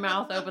with my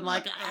mouth open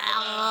like...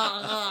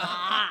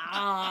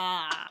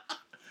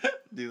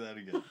 Do that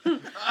again.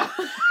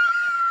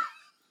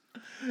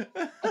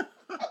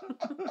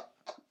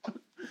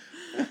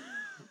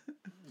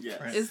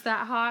 Yes. Is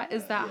that hot?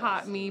 Is that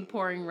hot? Me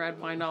pouring red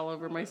wine all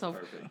over myself,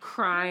 Perfect.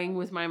 crying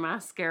with my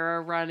mascara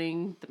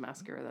running, the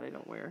mascara that I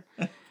don't wear,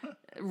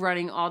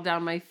 running all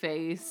down my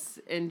face,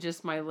 and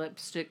just my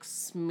lipstick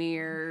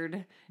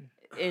smeared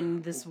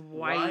in this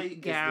Why white is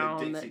gown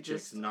the Dixie that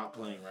Chicks just... not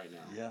playing right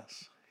now?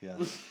 Yes.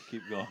 Yes.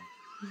 Keep going.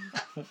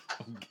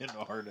 I'm getting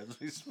hard as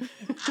we speak.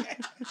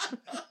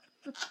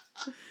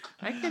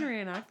 I can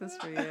reenact this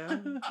for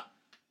you.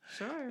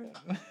 Sure.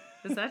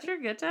 Is that your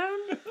good tone?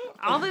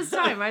 All this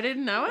time, I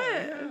didn't know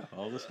it.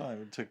 All this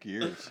time, it took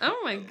years. Oh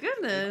my It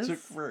goodness. took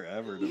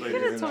forever to You figure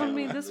could have it told out.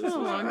 me this one a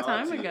was long brought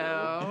time to you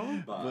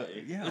ago. by-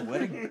 But yeah,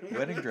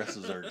 wedding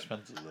dresses are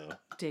expensive though.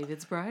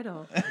 David's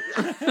bridal.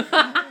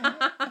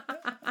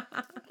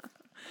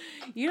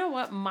 You know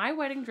what? My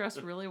wedding dress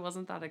really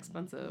wasn't that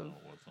expensive.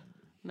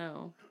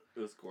 No.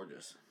 It was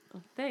gorgeous.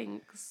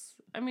 Thanks.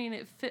 I mean,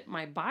 it fit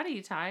my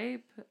body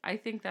type. I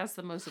think that's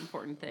the most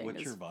important thing. What's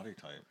is- your body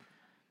type?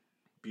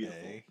 Beautiful.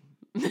 A.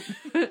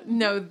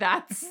 No,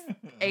 that's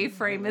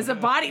A-frame is a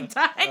body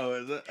type. Oh,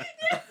 is it?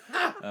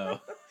 Oh.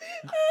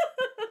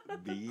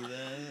 B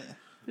then?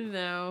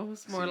 No,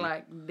 it's more C.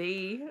 like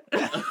D.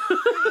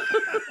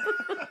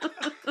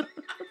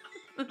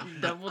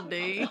 Double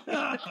D.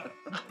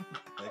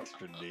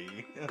 Extra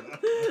D.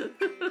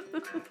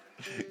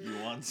 You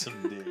want some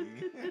D?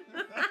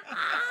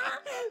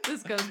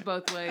 This goes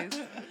both ways.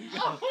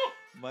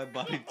 My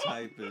body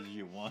type is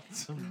you want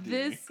some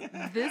D.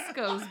 This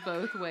goes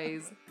both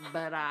ways,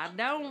 but I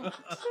don't.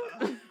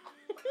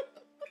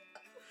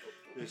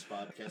 This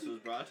podcast was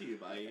brought to you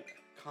by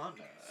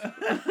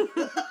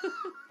condoms.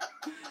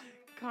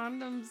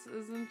 Condoms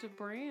isn't a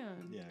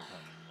brand. Yeah,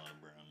 condom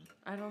love brand.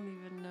 I don't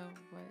even know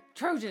what.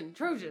 Trojan.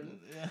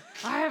 Yeah.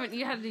 I haven't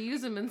had to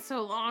use them in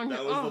so long.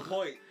 That was Oh, the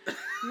point.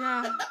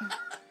 yeah.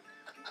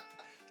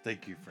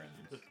 Thank you, friends.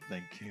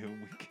 Thank you.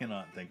 We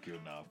cannot thank you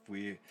enough.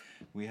 We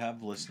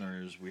have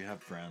listeners. We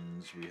have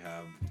friends. We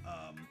have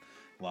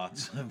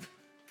lots of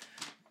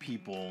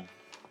people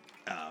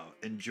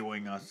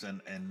enjoying us,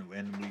 and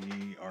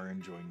we are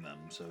enjoying them.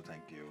 So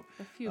thank you.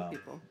 A few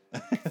people.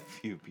 A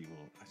few people.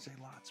 I say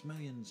lots,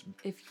 millions.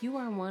 If you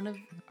are one of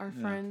our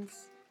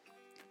friends,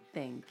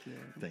 thank you.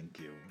 Thank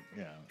you.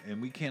 Yeah,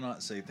 and we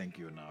cannot say thank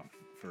you enough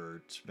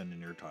for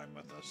spending your time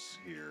with us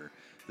here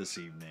this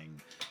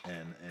evening,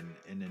 and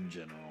in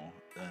general.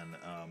 And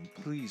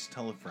please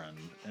tell a friend.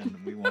 And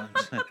we want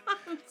to.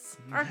 I'm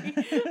sorry.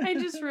 I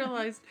just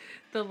realized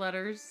the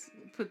letters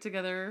put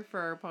together for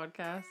our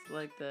podcast,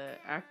 like the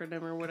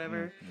acronym or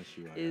whatever,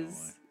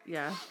 is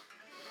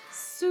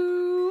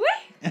Sue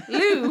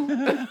Lou.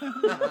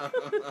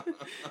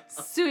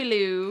 Sue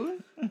Lou.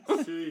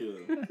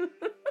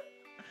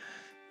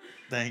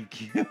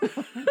 Thank you.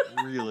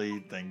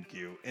 Really, thank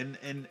you.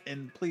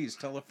 And please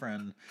tell a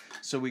friend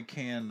so we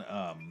can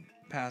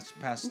pass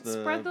the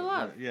spread the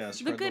love.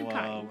 Spread the good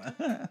love.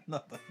 kind.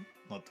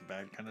 not the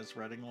bad kind of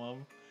spreading love.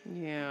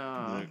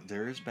 Yeah.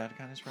 There is bad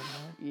kind of spreading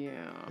love?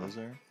 Yeah. Is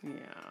there?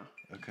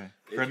 Yeah. Okay.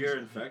 If you're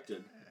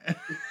infected.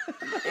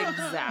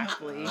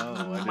 Exactly.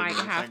 Oh, you might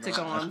have to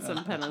go on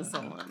some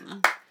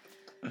penicillin.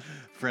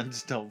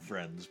 Friends tell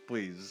friends,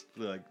 please.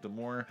 Like the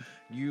more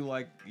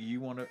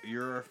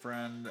you're a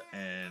friend,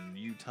 and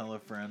you tell a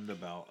friend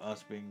about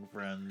us being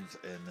friends,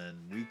 and then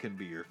we can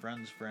be your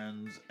friends'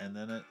 friends, and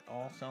then it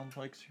all sounds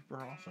like super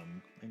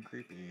awesome and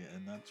creepy,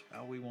 and that's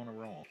how we want to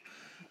roll.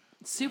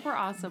 Super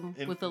awesome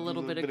And with a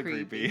little bit of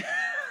creepy.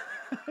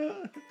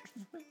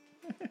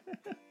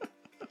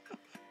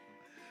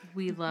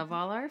 We love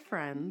all our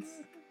friends,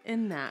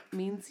 and that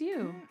means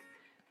you.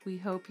 We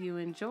hope you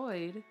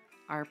enjoyed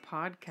our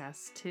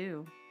podcast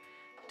too.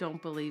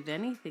 Don't believe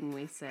anything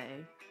we say.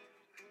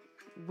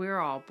 We're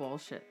all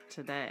bullshit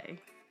today,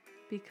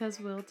 because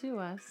we'll do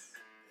us,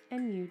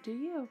 and you do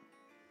you.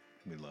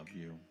 We love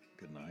you.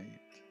 Good night.